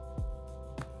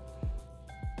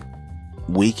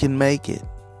 We can make it.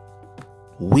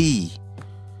 We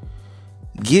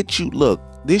get you. Look,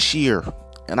 this year,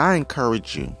 and I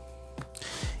encourage you,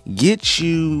 get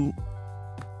you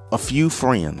a few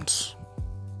friends.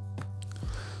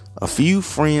 A few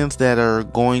friends that are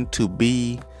going to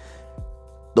be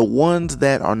the ones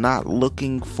that are not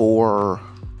looking to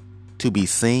be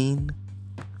seen.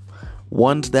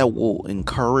 Ones that will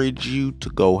encourage you to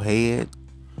go ahead.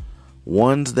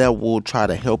 Ones that will try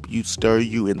to help you, stir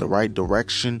you in the right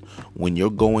direction when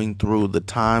you're going through the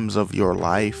times of your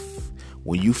life.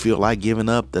 When you feel like giving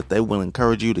up, that they will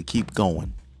encourage you to keep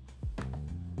going.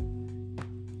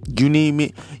 You need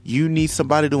me. You need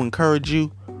somebody to encourage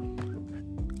you.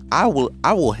 I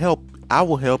will help. I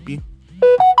will help you.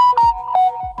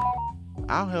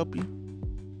 I'll help you.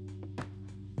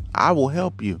 I will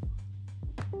help you.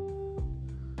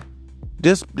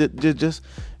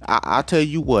 I tell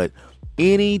you what,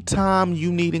 anytime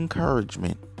you need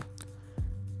encouragement,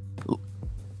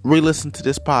 re-listen to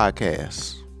this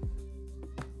podcast.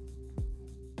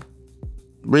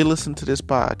 Re-listen to this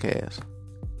podcast.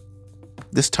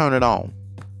 Just turn it on.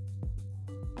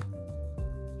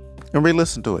 And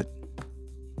re-listen to it.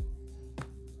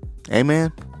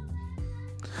 Amen.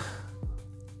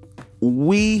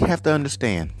 We have to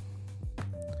understand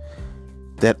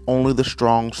that only the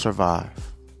strong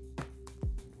survive.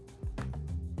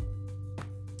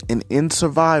 And in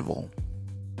survival,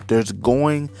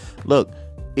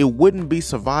 it wouldn't be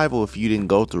survival if you didn't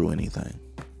go through anything.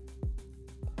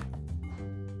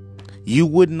 You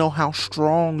wouldn't know how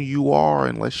strong you are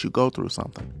unless you go through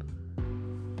something.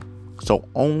 So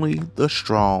only the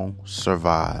strong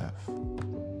survive.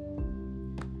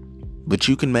 But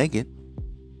you can make it.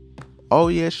 Oh,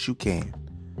 yes, you can.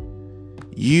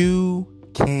 You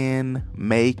can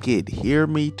make it. Hear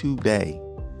me today.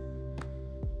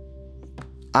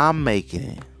 I'm making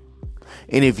it.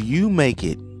 And if you make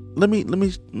it, let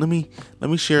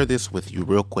me share this with you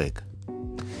real quick.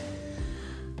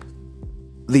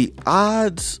 The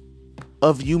odds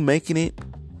of you making it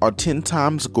are 10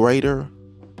 times greater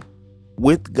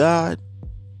with God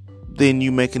than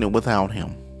you making it without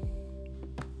Him.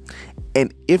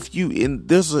 And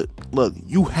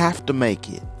you have to make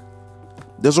it.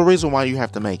 There's a reason why you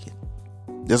have to make it.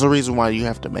 There's a reason why you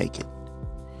have to make it.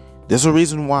 There's a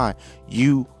reason why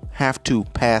you have to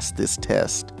pass this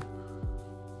test.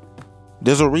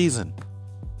 There's a reason.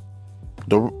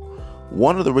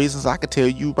 One of the reasons I could tell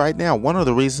you right now, one of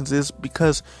the reasons is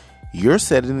because you're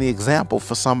setting the example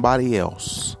for somebody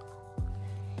else.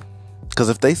 Because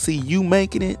if they see you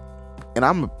making it, and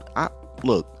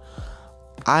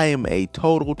I am a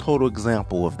total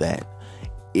example of that.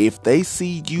 If they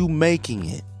see you making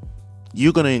it,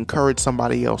 you're going to encourage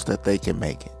somebody else that they can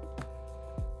make it.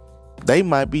 They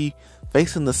might be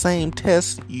facing the same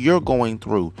test you're going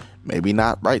through. Maybe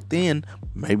not right then,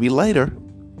 maybe later.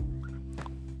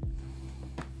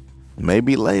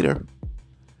 Maybe later.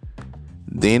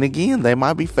 Then again, they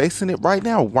might be facing it right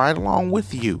now, right along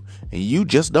with you, and you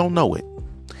just don't know it.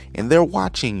 And they're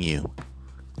watching you.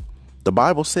 The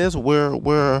Bible says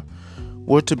we're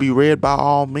to be read by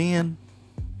all men.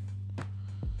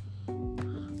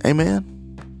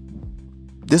 Amen.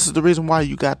 This is the reason why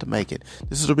you got to make it.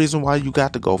 This is the reason why you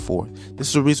got to go for it. This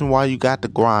is the reason why you got to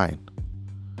grind.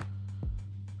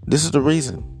 This is the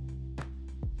reason.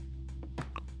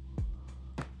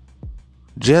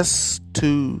 Just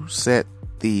to set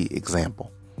the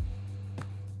example.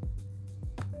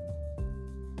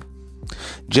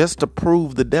 Just to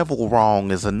prove the devil wrong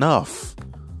is enough.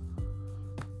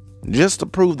 Just to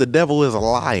prove the devil is a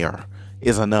liar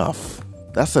is enough.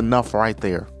 That's enough right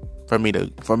there for me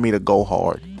to go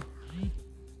hard.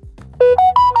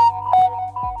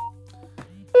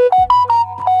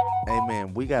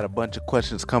 Amen. We got a bunch of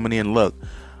questions coming in. Look,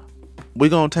 we're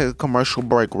going to take a commercial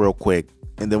break real quick,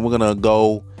 and then we're going to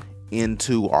go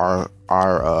into our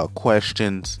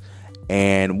questions.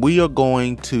 And we are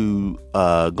going to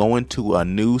go into a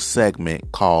new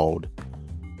segment called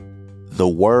The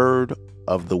Word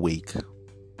of the Week.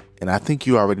 And I think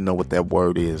you already know what that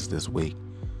word is this week.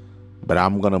 But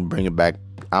I'm going to bring it back.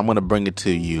 I'm going to bring it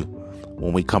to you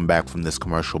when we come back from this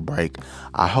commercial break.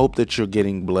 I hope that you're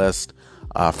getting blessed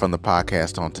from the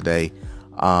podcast on today.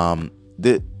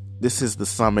 This is the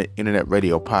Summit Internet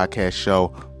Radio Podcast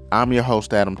Show. I'm your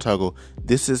host, Adam Tuggle.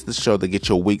 This is the show that gets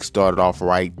your week started off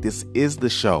right. This is the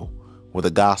show where the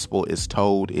gospel is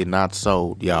told and not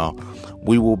sold, y'all.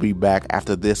 We will be back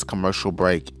after this commercial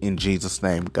break. In Jesus'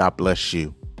 name, God bless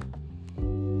you.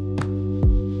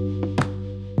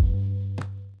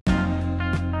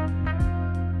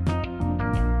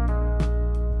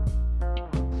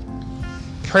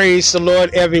 Praise the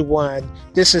Lord, everyone.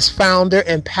 This is founder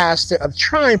and pastor of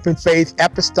Triumphant Faith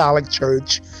Apostolic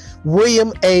Church,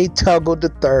 William A. Tuggle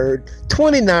III,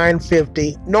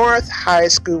 2950 North High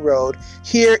School Road,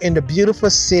 here in the beautiful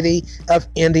city of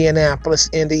Indianapolis,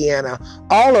 Indiana.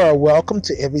 All are welcome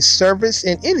to every service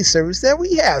and any service that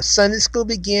we have. Sunday school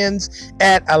begins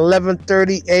at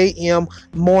 11:30 a.m.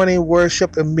 Morning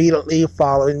worship immediately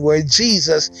following, where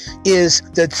Jesus is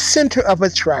the center of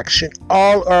attraction.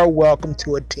 All are welcome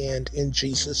to attend in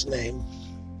Jesus' name.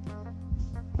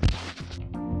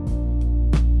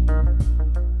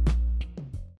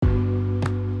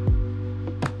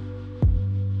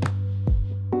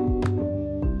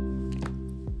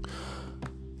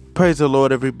 Praise the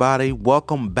Lord, everybody.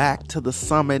 Welcome back to the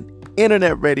Summit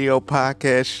Internet Radio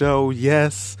Podcast Show.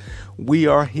 Yes, we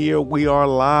are here. We are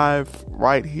live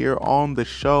right here on the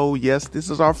show. Yes, this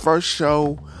is our first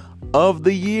show of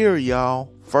the year,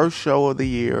 y'all. First show of the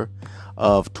year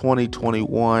of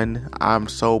 2021. I'm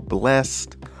so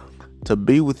blessed to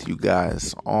be with you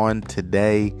guys on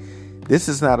today. This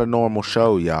is not a normal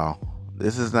show, y'all.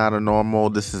 This is not a normal.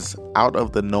 This is out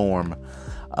of the norm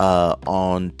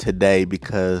on today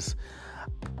because,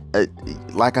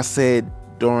 like I said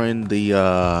during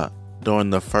the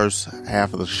first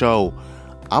half of the show,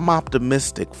 I'm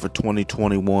optimistic for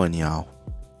 2021, y'all.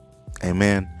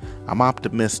 Amen. I'm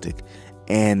optimistic,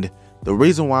 and the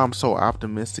reason why I'm so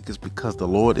optimistic is because the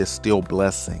Lord is still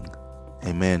blessing.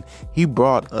 Amen. He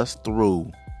brought us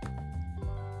through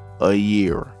a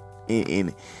year.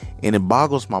 And it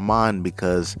boggles my mind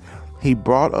because he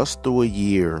brought us through a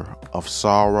year of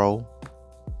sorrow.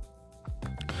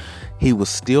 He was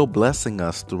still blessing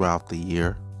us throughout the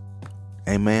year.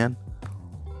 Amen.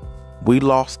 We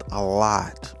lost a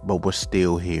lot, but we're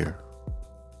still here.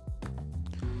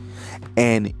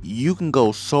 And you can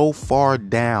go so far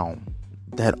down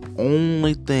that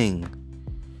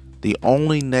the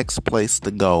only next place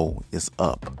to go is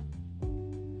up.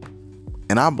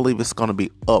 And I believe it's going to be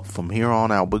up from here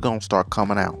on out. We're going to start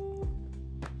coming out.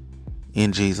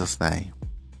 In Jesus' name.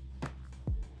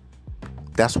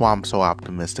 That's why I'm so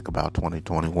optimistic about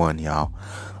 2021, y'all.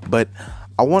 But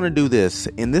I want to do this.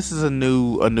 And this is a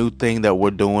new thing that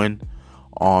we're doing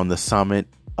on the Summit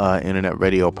Internet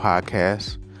Radio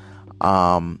Podcast.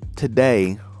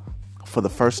 Today, for the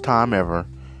first time ever,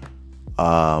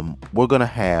 we're going to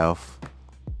have,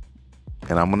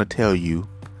 and I'm going to tell you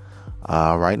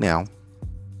right now,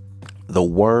 the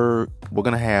word we're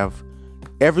going to have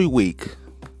every week.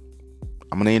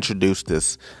 I'm going to introduce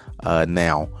this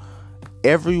now.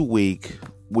 Every week,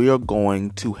 we are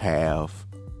going to have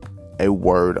a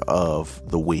word of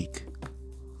the week.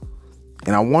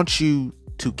 And I want you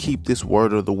to keep this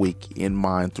word of the week in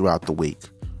mind throughout the week.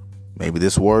 Maybe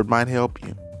this word might help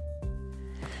you.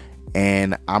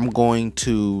 And I'm going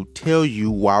to tell you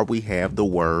why we have the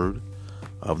word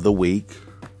of the week.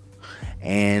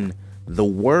 And the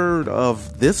word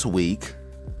of this week,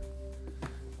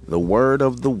 the word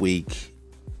of the week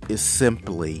is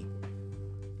simply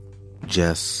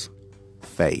just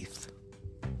faith.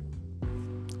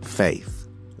 Faith.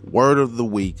 Word of the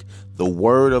week. The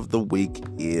word of the week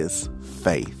is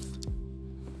faith.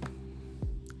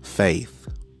 Faith.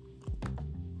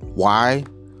 Why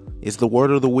is the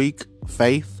word of the week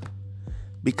faith?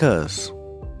 Because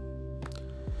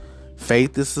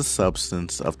faith is the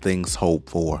substance of things hoped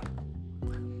for,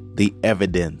 the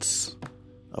evidence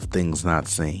of things not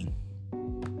seen.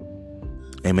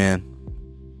 Amen.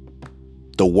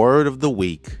 The word of the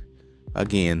week,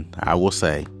 again, I will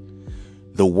say,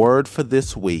 the word for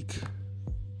this week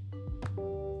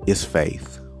is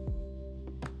faith.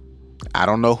 I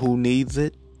don't know who needs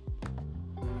it.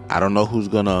 I don't know who's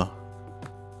going to,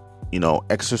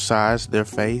 exercise their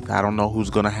faith. I don't know who's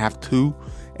going to have to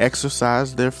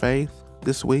exercise their faith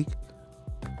this week.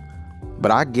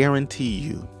 But I guarantee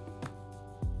you,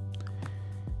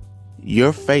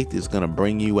 your faith is going to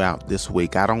bring you out this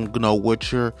week. I don't know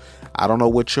what your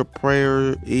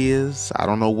prayer is. I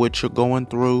don't know what you're going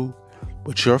through,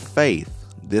 but your faith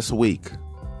this week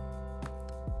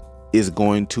is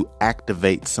going to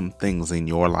activate some things in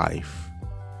your life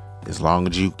as long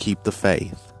as you keep the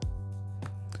faith.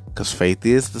 Because faith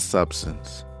is the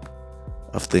substance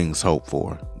of things hoped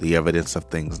for, the evidence of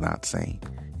things not seen.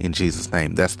 In Jesus'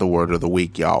 name, that's the word of the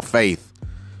week, y'all. Faith.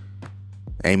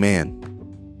 Amen.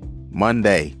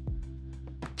 Monday,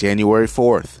 January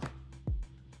 4th,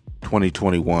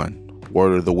 2021.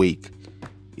 Word of the week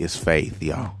is faith,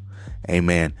 y'all.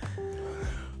 Amen.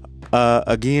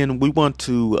 Again, we want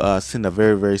to send a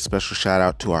very, very special shout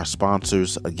out to our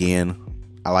sponsors. Again,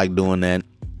 I like doing that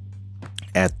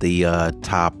at the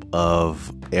top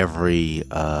of every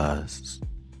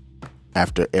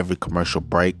after every commercial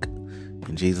break.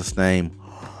 In Jesus' name.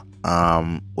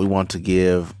 We want to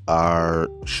give our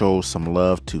show some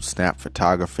love to Snap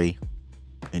Photography.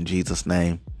 In Jesus'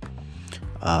 name.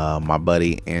 My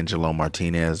buddy Angelo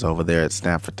Martinez over there at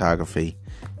Snap Photography.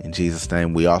 In Jesus'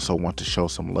 name. We also want to show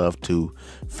some love to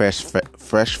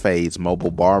Fresh Fades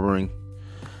Mobile Barbering.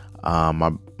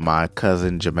 My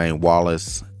cousin Jermaine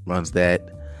Wallace runs that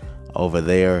over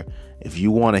there. If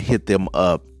you want to hit them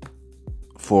up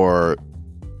for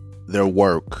their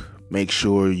work, make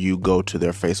sure you go to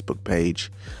their Facebook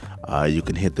page. You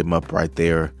can hit them up right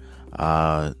there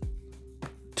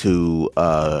to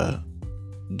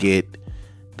get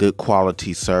good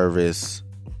quality service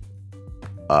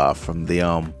from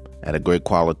them at a great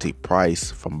quality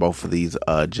price from both of these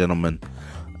gentlemen.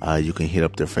 You can hit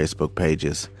up their Facebook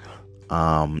pages.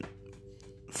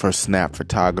 For Snap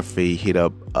Photography, hit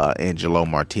up Angelo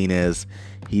Martinez.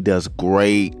 He does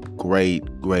great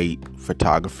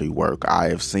photography work. I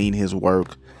have seen his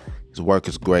work. His work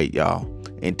is great, y'all.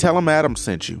 And tell him Adam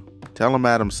sent you.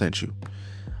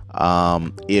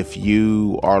 If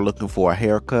you are looking for a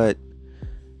haircut,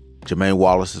 Jermaine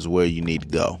Wallace is where you need to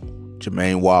go.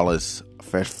 Jermaine Wallace,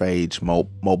 Fresh Fade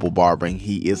Mobile Barbering.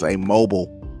 He is a mobile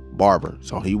barber,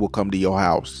 so he will come to your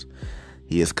house.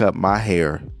 He has cut my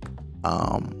hair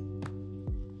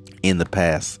in the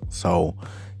past, so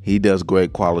he does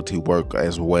great quality work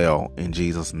as well, in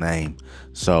Jesus' name.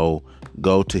 So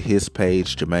go to his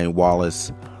page, Jermaine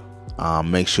Wallace.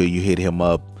 Make sure you hit him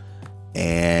up,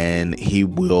 and he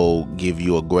will give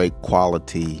you a great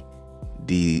quality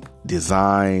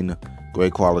design,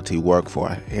 great quality work for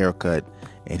a haircut.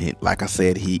 And like I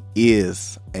said, he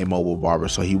is a mobile barber,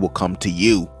 so he will come to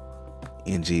you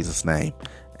in Jesus' name.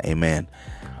 Amen.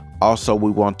 Also,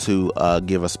 we want to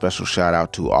give a special shout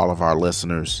out to all of our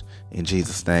listeners in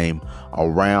Jesus' name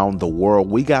around the world.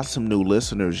 We got some new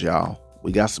listeners, y'all.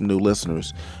 We got some new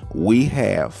listeners. We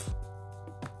have,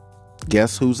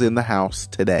 guess who's in the house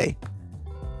today?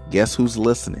 Guess who's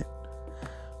listening?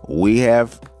 We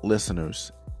have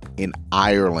listeners in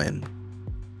Ireland.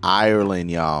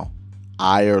 Ireland, y'all.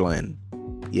 Ireland.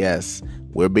 Yes,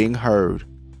 we're being heard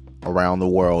around the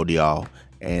world, y'all.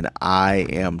 And I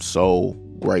am so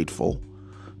grateful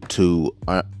to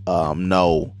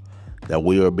know that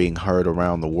we are being heard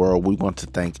around the world. We want to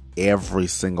thank every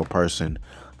single person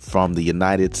from the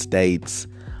United States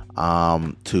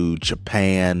to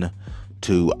Japan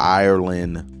to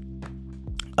Ireland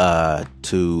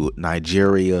to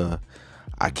Nigeria.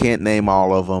 I can't name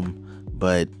all of them,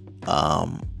 but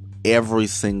every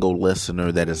single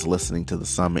listener that is listening to the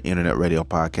Summit Internet Radio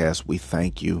Podcast, we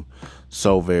thank you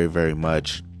so very, very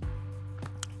much.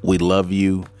 We love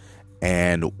you,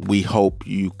 and we hope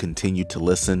you continue to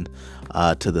listen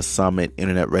to the Summit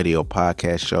Internet Radio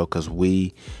Podcast show, because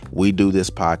we do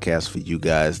this podcast for you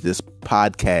guys. This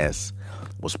podcast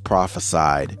was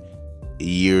prophesied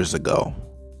years ago.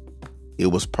 It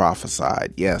was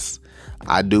prophesied. Yes,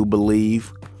 I do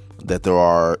believe that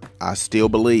I still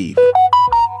believe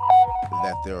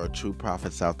that there are true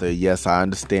prophets out there. Yes, I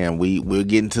understand. We'll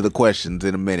get into the questions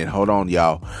in a minute. Hold on,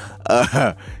 y'all.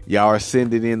 Y'all are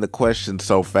sending in the questions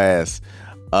so fast.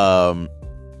 But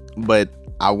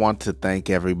I want to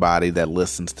thank everybody that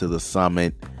listens to the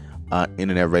Summit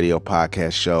Internet Radio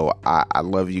Podcast show. I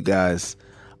love you guys.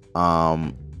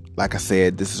 Like I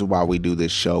said, this is why we do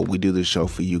this show. We do this show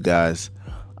for you guys.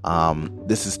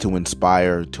 This is to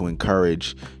inspire, to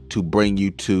encourage, to bring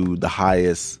you to the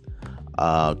highest,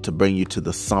 to bring you to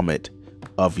the summit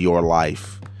of your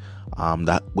life,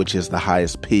 which is the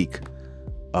highest peak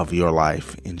of your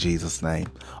life, in Jesus' name.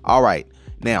 All right,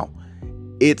 now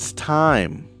it's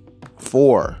time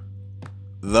for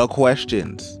the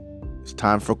questions. It's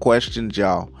time for questions,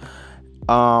 y'all.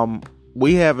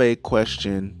 We have a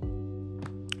question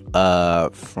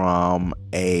from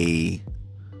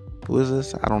who is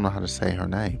this? I don't know how to say her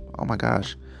name. Oh my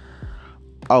gosh.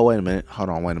 Oh, wait a minute. Hold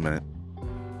on. Wait a minute.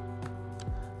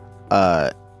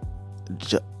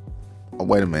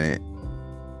 Wait a minute.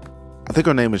 I think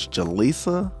her name is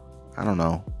Jaleesa. I don't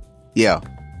know. Yeah,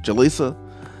 Jaleesa.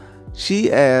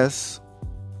 She asks,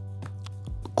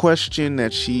 the question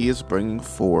that she is bringing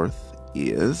forth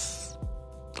is,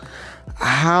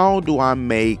 how do I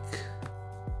make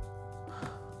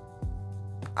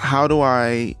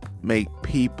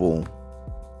people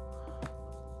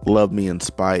love me in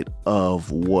spite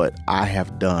of what I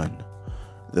have done?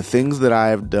 The things that I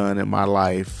have done in my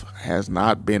life has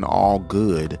not been all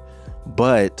good,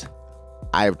 but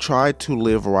I have tried to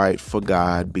live right for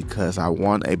God because I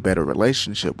want a better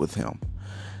relationship with Him.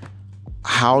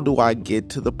 How do I get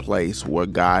to the place where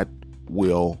God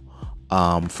will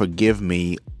forgive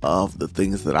me of the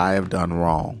things that I have done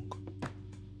wrong?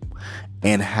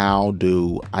 And how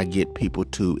do I get people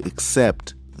to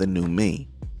accept the new me?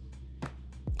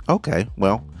 Okay,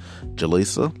 well,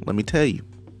 Jaleesa, let me tell you.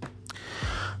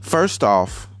 First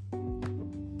off,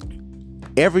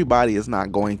 everybody is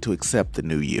not going to accept the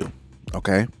new you,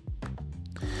 okay?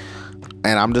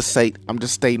 And I'm just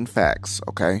stating facts,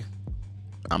 okay?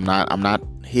 I'm not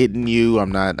hitting you.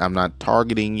 I'm not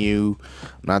targeting you.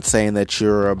 I'm not saying that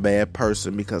you're a bad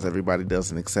person because everybody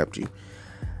doesn't accept you.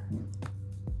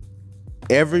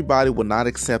 Everybody will not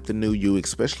accept the new you,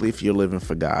 especially if you're living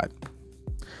for God.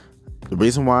 The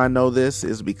reason why I know this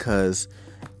is because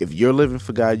if you're living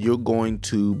for God, you're going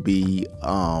to be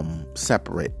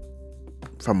separate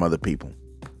from other people.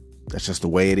 That's just the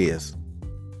way it is.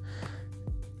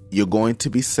 You're going to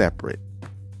be separate.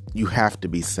 You have to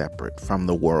be separate from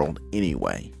the world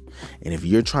anyway. And if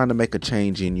you're trying to make a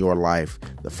change in your life,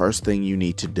 the first thing you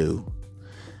need to do,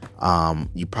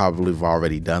 you probably have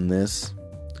already done this,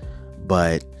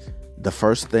 but the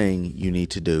first thing you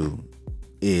need to do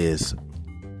is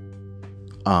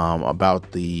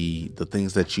about the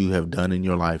things that you have done in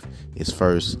your life is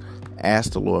first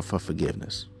ask the Lord for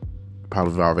forgiveness.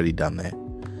 Probably have already done that.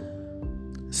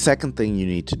 Second thing you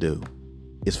need to do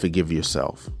is forgive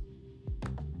yourself.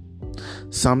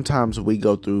 Sometimes we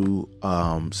go through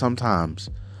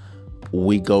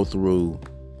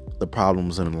the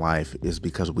problems in life is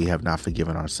because we have not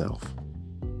forgiven ourselves.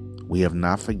 We have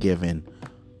not forgiven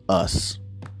us.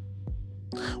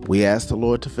 We ask the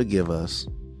Lord to forgive us,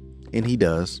 and He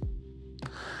does.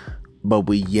 But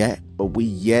we yet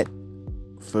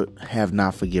have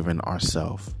not forgiven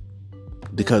ourselves,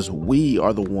 because we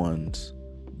are the ones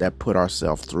that put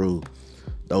ourselves through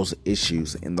those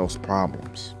issues and those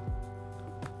problems.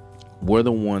 We're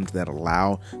the ones that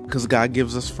allow, because God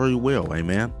gives us free will.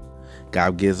 Amen.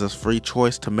 God gives us free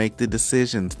choice to make the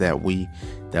decisions that we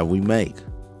make.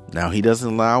 Now, He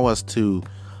doesn't allow us to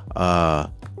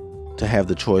have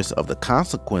the choice of the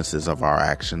consequences of our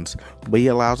actions, but He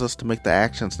allows us to make the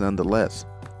actions nonetheless.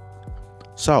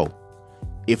 So,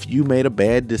 if you made a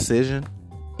bad decision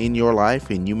in your life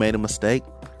and you made a mistake,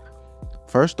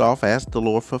 first off, ask the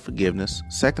Lord for forgiveness.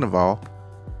 Second of all,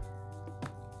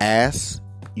 ask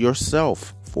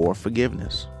yourself for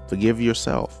forgiveness. Forgive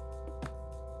yourself.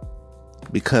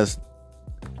 Because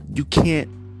you can't,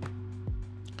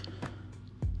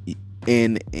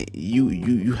 and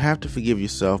you have to forgive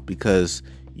yourself, because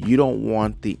you don't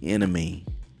want the enemy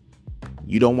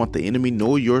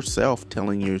nor yourself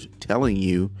telling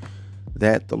you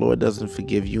that the Lord doesn't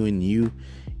forgive you, and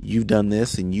you've done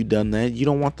this and you've done that. You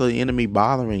don't want the enemy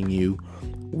bothering you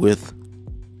with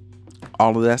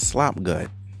all of that slop gut.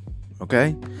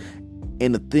 Okay?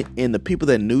 And the people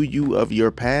that knew you of your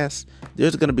past,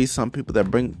 there's going to be some people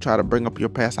that try to bring up your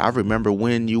past. I remember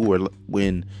when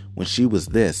she was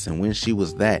this and when she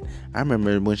was that. I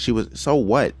remember when she was, so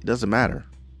what? It doesn't matter.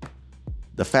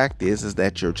 The fact is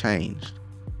that you're changed.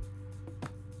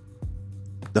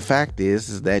 The fact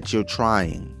is that you're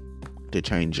trying to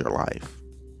change your life.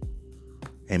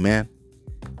 Amen.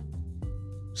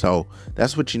 So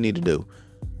that's what you need to do.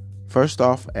 First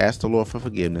off, ask the Lord for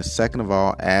forgiveness. Second of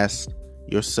all, ask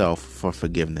yourself for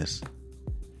forgiveness.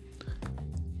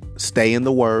 Stay in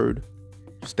the Word.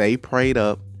 Stay prayed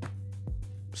up.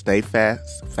 Stay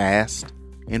fast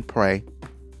and pray.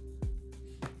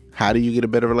 How do you get a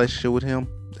better relationship with Him?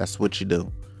 That's what you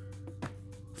do.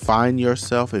 Find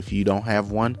yourself, if you don't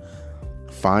have one,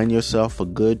 find yourself a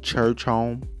good church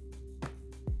home.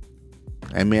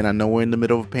 Amen. I know we're in the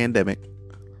middle of a pandemic,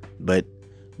 but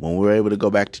when we're able to go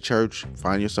back to church,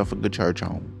 find yourself a good church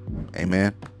home.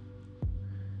 Amen.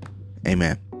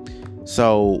 Amen.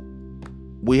 So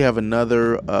we have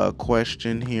another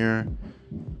question here.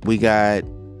 We got,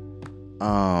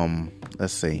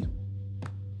 let's see.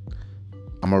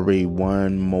 I'm going to read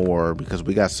one more because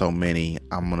we got so many.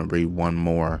 I'm going to read one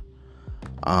more.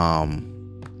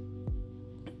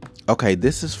 Okay,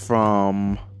 this is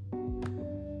from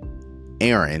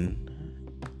Aaron.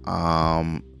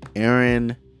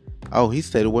 Aaron, he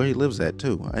stated where he lives at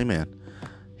too. Amen.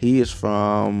 He is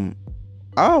from,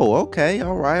 okay.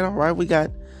 All right. We got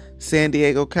San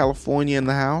Diego, California in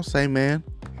the house. Amen.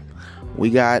 We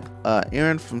got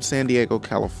Aaron from San Diego,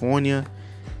 California.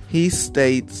 He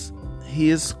states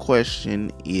his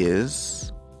question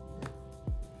is,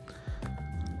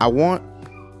 I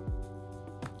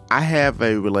have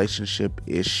a relationship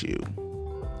issue.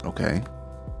 Okay.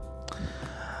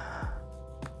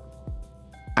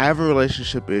 I have a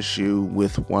relationship issue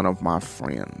with one of my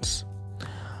friends.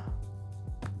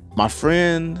 My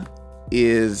friend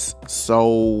is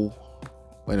so...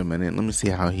 Wait a minute. Let me see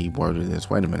how he worded this.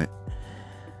 Wait a minute.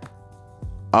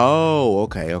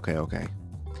 Okay.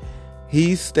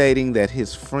 He's stating that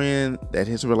his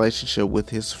relationship with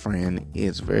his friend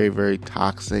is very, very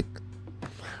toxic.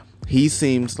 He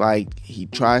seems like he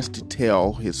tries to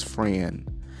tell his friend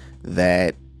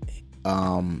that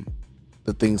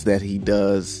the things that he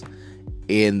does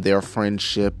in their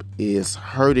friendship is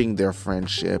hurting their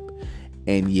friendship,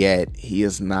 and yet he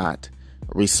is not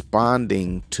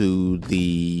responding to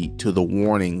the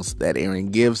warnings that Aaron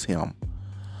gives him.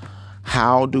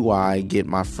 How do I get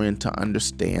my friend to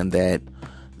understand that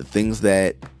the things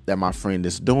that my friend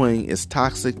is doing is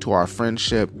toxic to our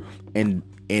friendship, and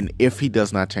if he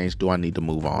does not change, do I need to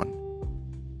move on?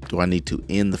 Do I need to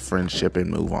end the friendship and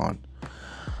move on?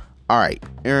 All right,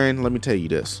 Aaron, let me tell you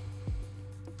this.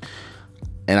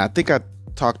 And I think I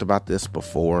talked about this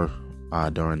before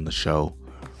during the show.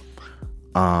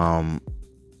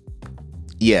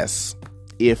 Yes,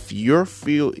 if you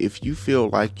feel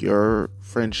like your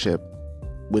friendship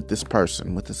with this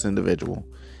person, with this individual,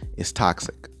 is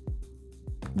toxic,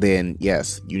 then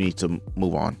yes, you need to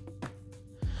move on.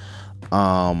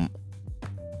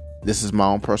 This is my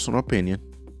own personal opinion.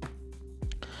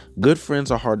 Good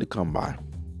friends are hard to come by.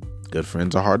 Good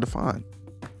friends are hard to find.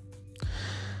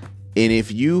 And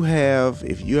if you have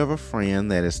a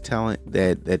friend that is telling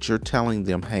that you're telling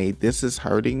them, hey, this is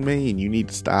hurting me and you need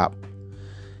to stop,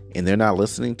 and they're not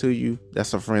listening to you,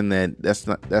 that's a friend that's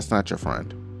not your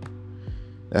friend.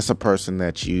 That's a person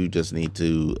that you just need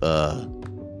to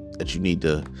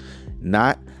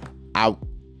not out.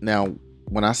 Now,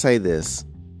 when I say this,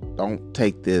 don't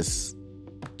take this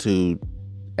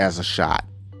as a shot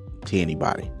to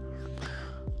anybody.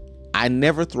 I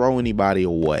never throw anybody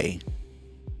away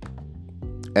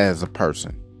as a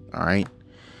person, all right?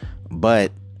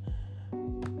 But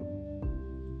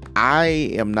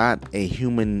I am not a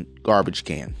human garbage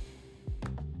can,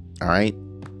 all right?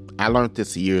 I learned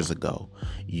this years ago.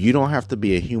 You don't have to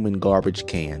be a human garbage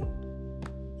can.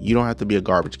 You don't have to be a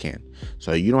garbage can.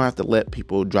 So you don't have to let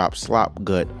people drop slop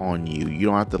gut on you. You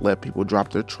don't have to let people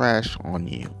drop their trash on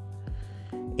you.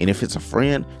 And if it's a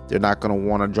friend, they're not going to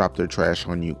want to drop their trash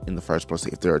on you in the first place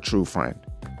if they're a true friend.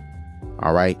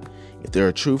 All right? If they're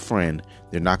a true friend,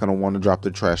 they're not going to want to drop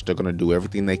their trash. They're going to do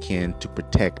everything they can to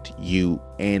protect you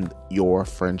and your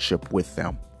friendship with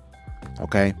them.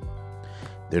 Okay?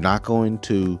 They're not going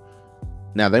to...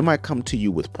 Now, they might come to you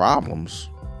with problems,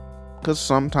 because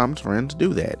sometimes friends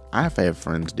do that. I've had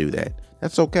friends do that.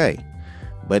 That's okay.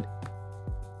 But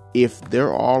if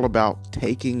they're all about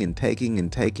taking and taking and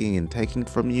taking and taking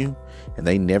from you, and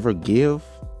they never give,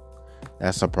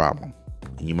 that's a problem.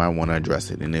 And you might want to address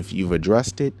it. And if you've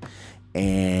addressed it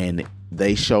and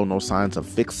they show no signs of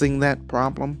fixing that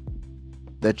problem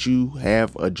that you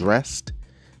have addressed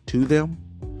to them,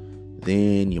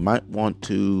 then you might want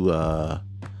to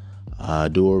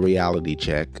do a reality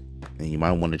check, and you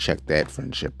might want to check that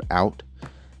friendship out.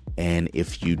 And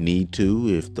if you need to,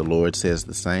 if the Lord says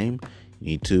the same,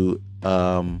 you need to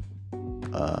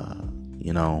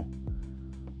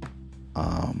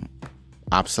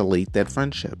obsolete that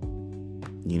friendship.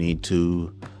 You need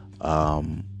to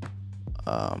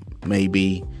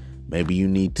maybe you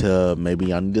need to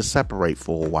y'all need to separate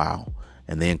for a while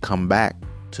and then come back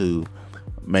to,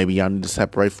 maybe y'all need to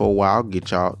separate for a while,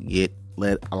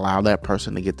 allow that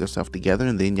person to get themselves together,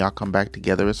 and then y'all come back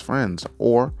together as friends.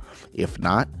 Or if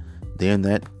not, then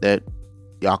that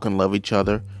y'all can love each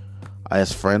other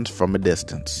as friends from a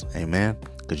distance. Amen.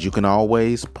 Because you can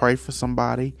always pray for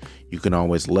somebody. You can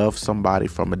always love somebody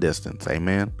from a distance.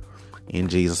 Amen. In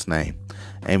Jesus' name.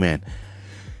 Amen.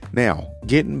 Now,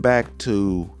 getting back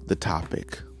to the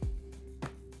topic.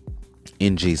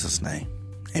 In Jesus' name.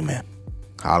 Amen.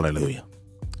 Hallelujah.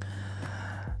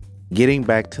 Getting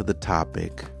back to the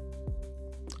topic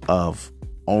of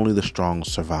only the strong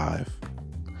survive.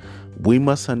 We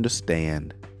must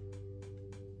understand,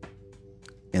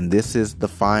 and this is the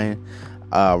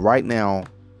right now,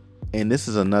 and this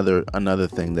is another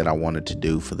thing that I wanted to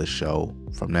do for the show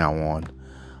from now on.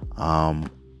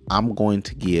 I'm going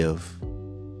to give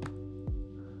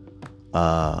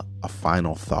a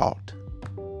final thought.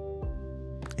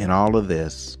 In all of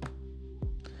this,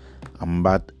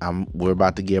 we're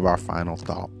about to give our final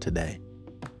thought today.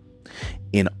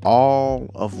 In all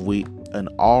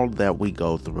that we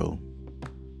go through,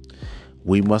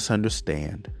 we must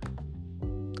understand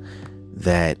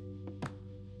that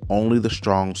only the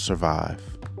strong survive.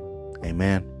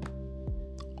 Amen.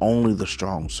 Only the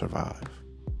strong survive.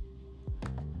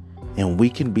 And we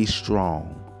can be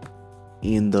strong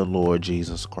in the Lord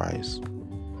Jesus Christ,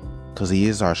 because He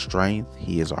is our strength.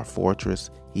 He is our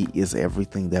fortress. He is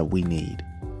everything that we need.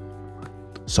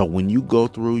 So when you go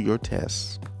through your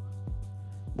tests,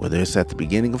 whether it's at the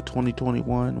beginning of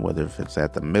 2021, whether if it's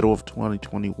at the middle of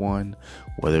 2021,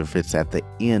 whether if it's at the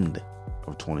end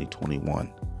of 2021,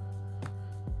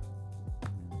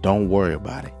 don't worry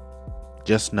about it.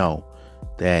 Just know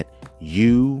that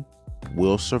you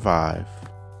will survive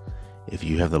if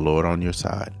you have the Lord on your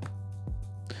side.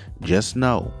 Just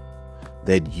know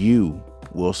that you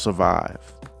will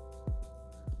survive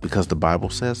because the Bible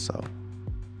says so.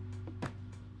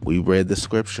 We read the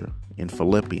scripture in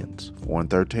Philippians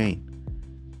 4:13.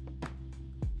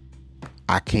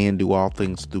 I can do all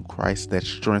things through Christ that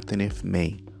strengtheneth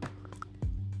me.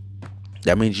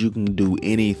 That means you can do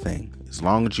anything as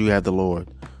long as you have the Lord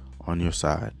on your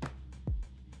side.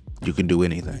 You can do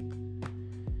anything.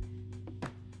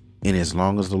 And as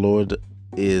long as the Lord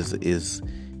is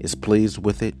pleased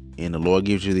with it, and the Lord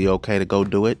gives you the okay to go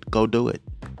do it, go do it.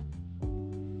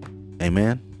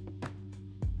 Amen.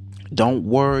 Don't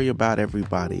worry about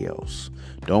everybody else.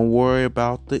 Don't worry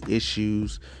about the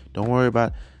issues. Don't worry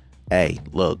about... Hey,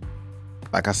 look,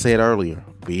 like I said earlier,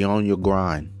 be on your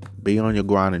grind. Be on your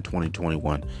grind in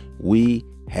 2021. We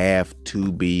have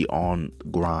to be on the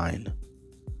grind.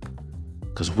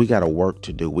 Because we got a work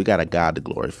to do. We got a God to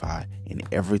glorify in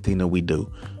everything that we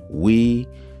do. We,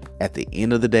 at the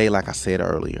end of the day, like I said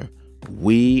earlier,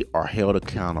 we are held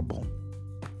accountable.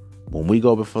 When we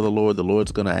go before the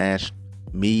Lord's going to ask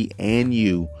me and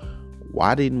you,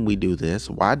 why didn't we do this?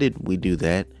 Why didn't we do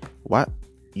that? Why?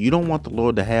 You don't want the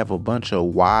Lord to have a bunch of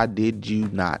why did you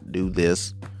not do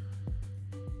this?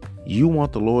 You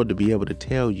want the Lord to be able to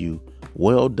tell you,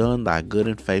 well done, thy good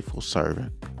and faithful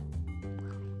servant.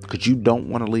 Because you don't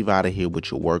want to leave out of here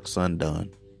with your works undone.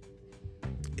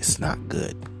 It's not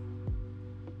good.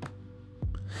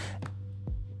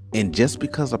 And just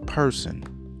because a person,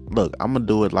 look, I'm going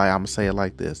to say it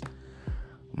like this.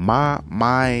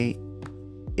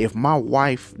 If my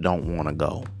wife don't want to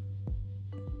go,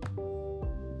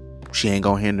 she ain't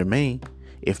going to hinder me.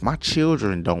 If my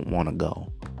children don't want to go,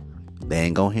 they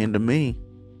ain't going to hinder me.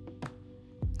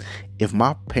 If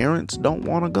my parents don't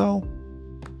want to go,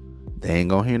 they ain't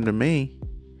going to hinder me.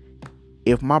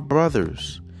 If my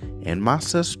brothers and my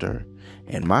sister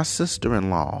and my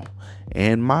sister-in-law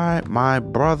and my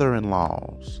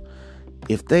brother-in-laws,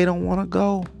 if they don't want to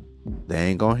go, they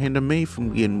ain't going to hinder me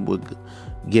from getting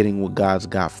what God's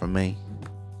got for me.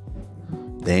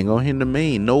 They ain't going to hinder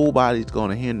me. Nobody's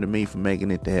going to hinder me from making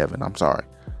it to heaven. I'm sorry.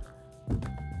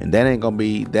 And that ain't going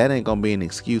to be an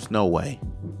excuse. No way.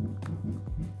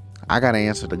 I got to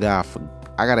answer to God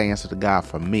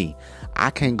for me. I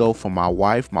can't go for my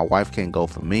wife. My wife can't go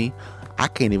for me. I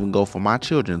can't even go for my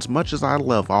children. As much as I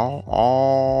love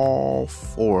all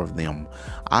four of them,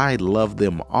 I love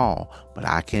them all, but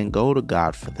I can't go to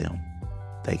God for them.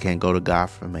 They can't go to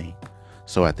God for me.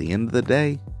 So at the end of the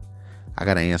day, I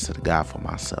got to answer to God for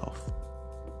myself.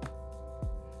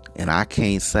 And I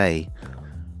can't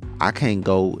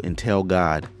go and tell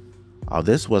God, oh,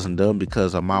 this wasn't done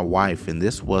because of my wife, and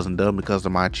this wasn't done because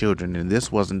of my children, and this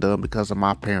wasn't done because of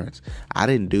my parents. I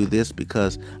didn't do this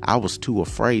because I was too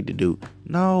afraid to do.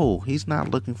 No, he's not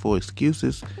looking for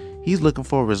excuses. He's looking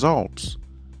for results.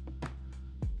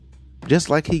 Just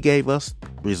like he gave us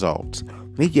results.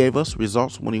 He gave us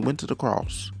results when he went to the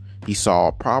cross. He saw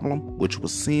a problem, which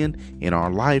was sin in our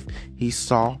life. He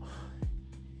saw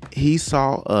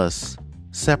us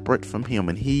separate from him,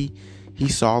 and he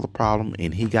saw the problem,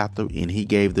 and he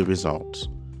gave the results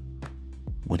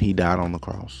when he died on the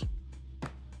cross.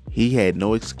 He had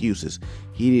no excuses.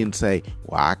 He didn't say,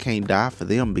 well, I can't die for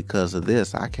them because of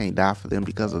this. I can't die for them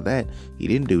because of that. He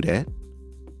didn't do that.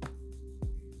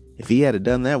 If he had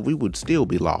done that, we would still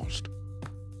be lost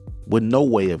with no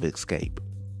way of escape.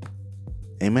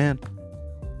 Amen.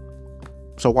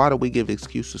 So why do we give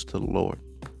excuses to the Lord?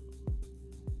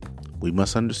 We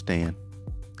must understand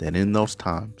that in those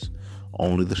times,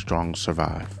 only the strong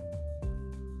survive.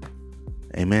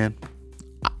 Amen.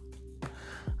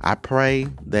 I pray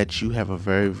that you have a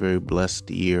very, very blessed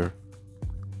year.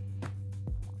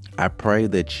 I pray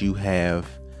that you have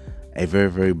a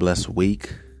very, very blessed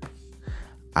week.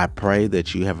 I pray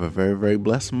that you have a very, very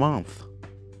blessed month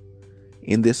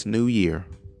in this new year.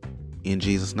 In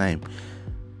Jesus' name.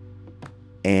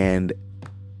 And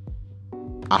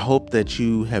I hope that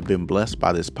you have been blessed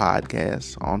by this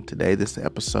podcast on today, this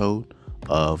episode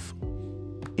of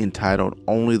entitled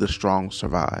Only the Strong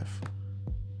Survive.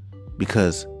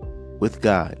 Because with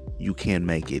God, you can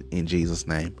make it in Jesus'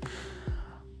 name.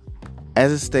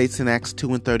 As it states in Acts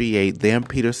 2:38, then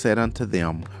Peter said unto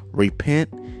them,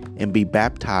 repent and be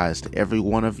baptized, every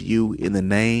one of you, in the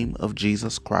name of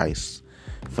Jesus Christ,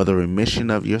 for the remission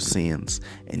of your sins,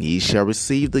 and ye shall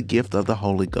receive the gift of the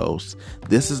Holy Ghost.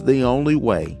 This is the only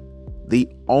way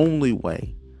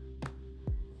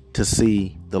to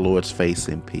see the Lord's face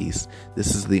in peace.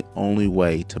 This is the only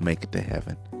way to make it to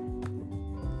heaven.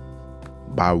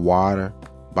 By water,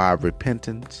 by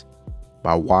repentance,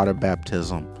 by water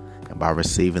baptism, and by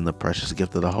receiving the precious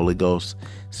gift of the Holy Ghost,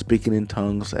 speaking in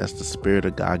tongues as the Spirit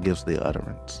of God gives the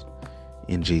utterance.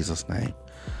 In Jesus' name.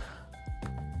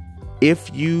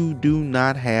 If you do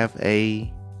not have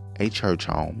a church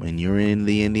home and you're in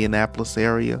the Indianapolis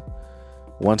area,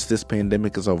 once this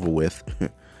pandemic is over with,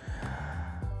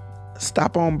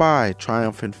 stop on by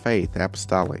Triumph in Faith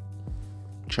Apostolic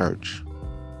Church.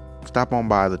 Stop on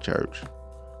by the church.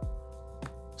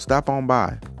 Stop on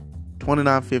by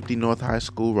 2950 North High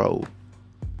School Road,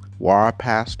 where our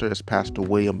pastor is Pastor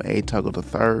William A. Tuggle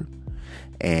III,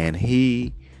 and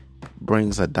he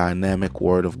brings a dynamic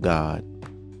word of God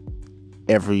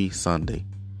every Sunday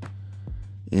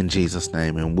in Jesus'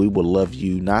 name. And we will love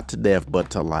you not to death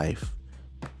but to life.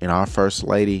 And our First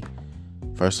Lady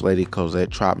Cosette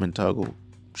Trotman Tuggle,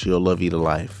 she'll love you to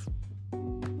life.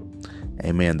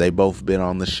 Amen. They both been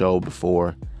on the show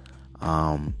before.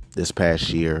 this past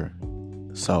year.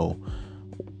 So,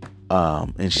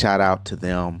 and shout out to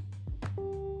them,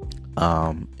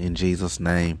 in Jesus'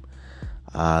 name.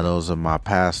 Those are my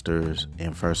pastors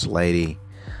and First Lady,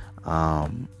 /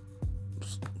 mom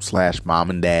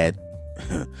and dad,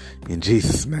 in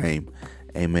Jesus' name.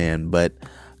 Amen. But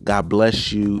God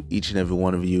bless you, each and every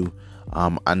one of you.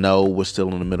 I know we're still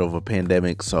in the middle of a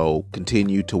pandemic, so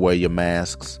continue to wear your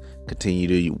masks, continue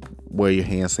to wear your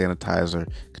hand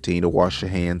sanitizer, continue to wash your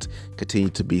hands, continue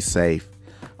to be safe.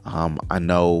 I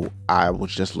know I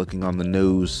was just looking on the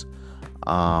news,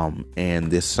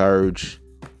 and this surge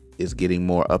is getting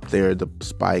more up there, the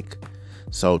spike.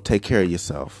 So take care of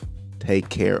yourself. Take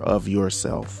care of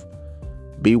yourself.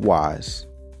 Be wise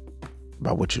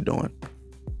about what you're doing.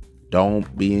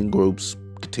 Don't be in groups.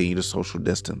 Continue to social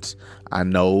distance. I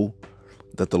know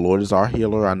that the Lord is our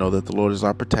healer. I know that the Lord is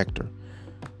our protector.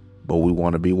 But we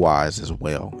want to be wise as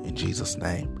well, in Jesus'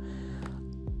 name.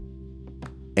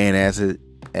 And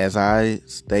as I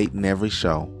state in every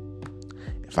show,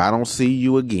 if I don't see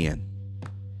you again,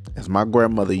 as my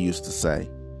grandmother used to say,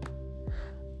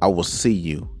 I will see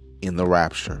you in the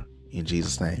rapture, in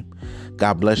Jesus' name.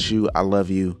 God bless you. I love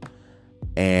you.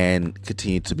 And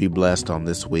continue to be blessed on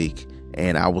this week.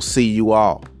 And I will see you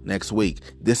all next week.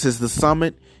 This is the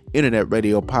Summit Internet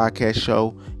Radio Podcast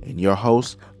Show, and your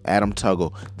host, Adam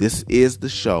Tuggle. This is the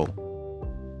show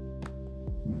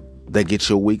that gets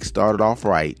your week started off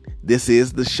right. This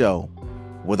is the show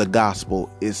where the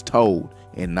gospel is told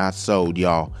and not sold,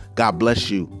 y'all. God bless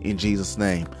you, in Jesus'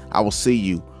 name. I will see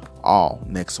you all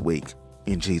next week,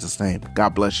 in Jesus' name. God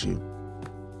bless you.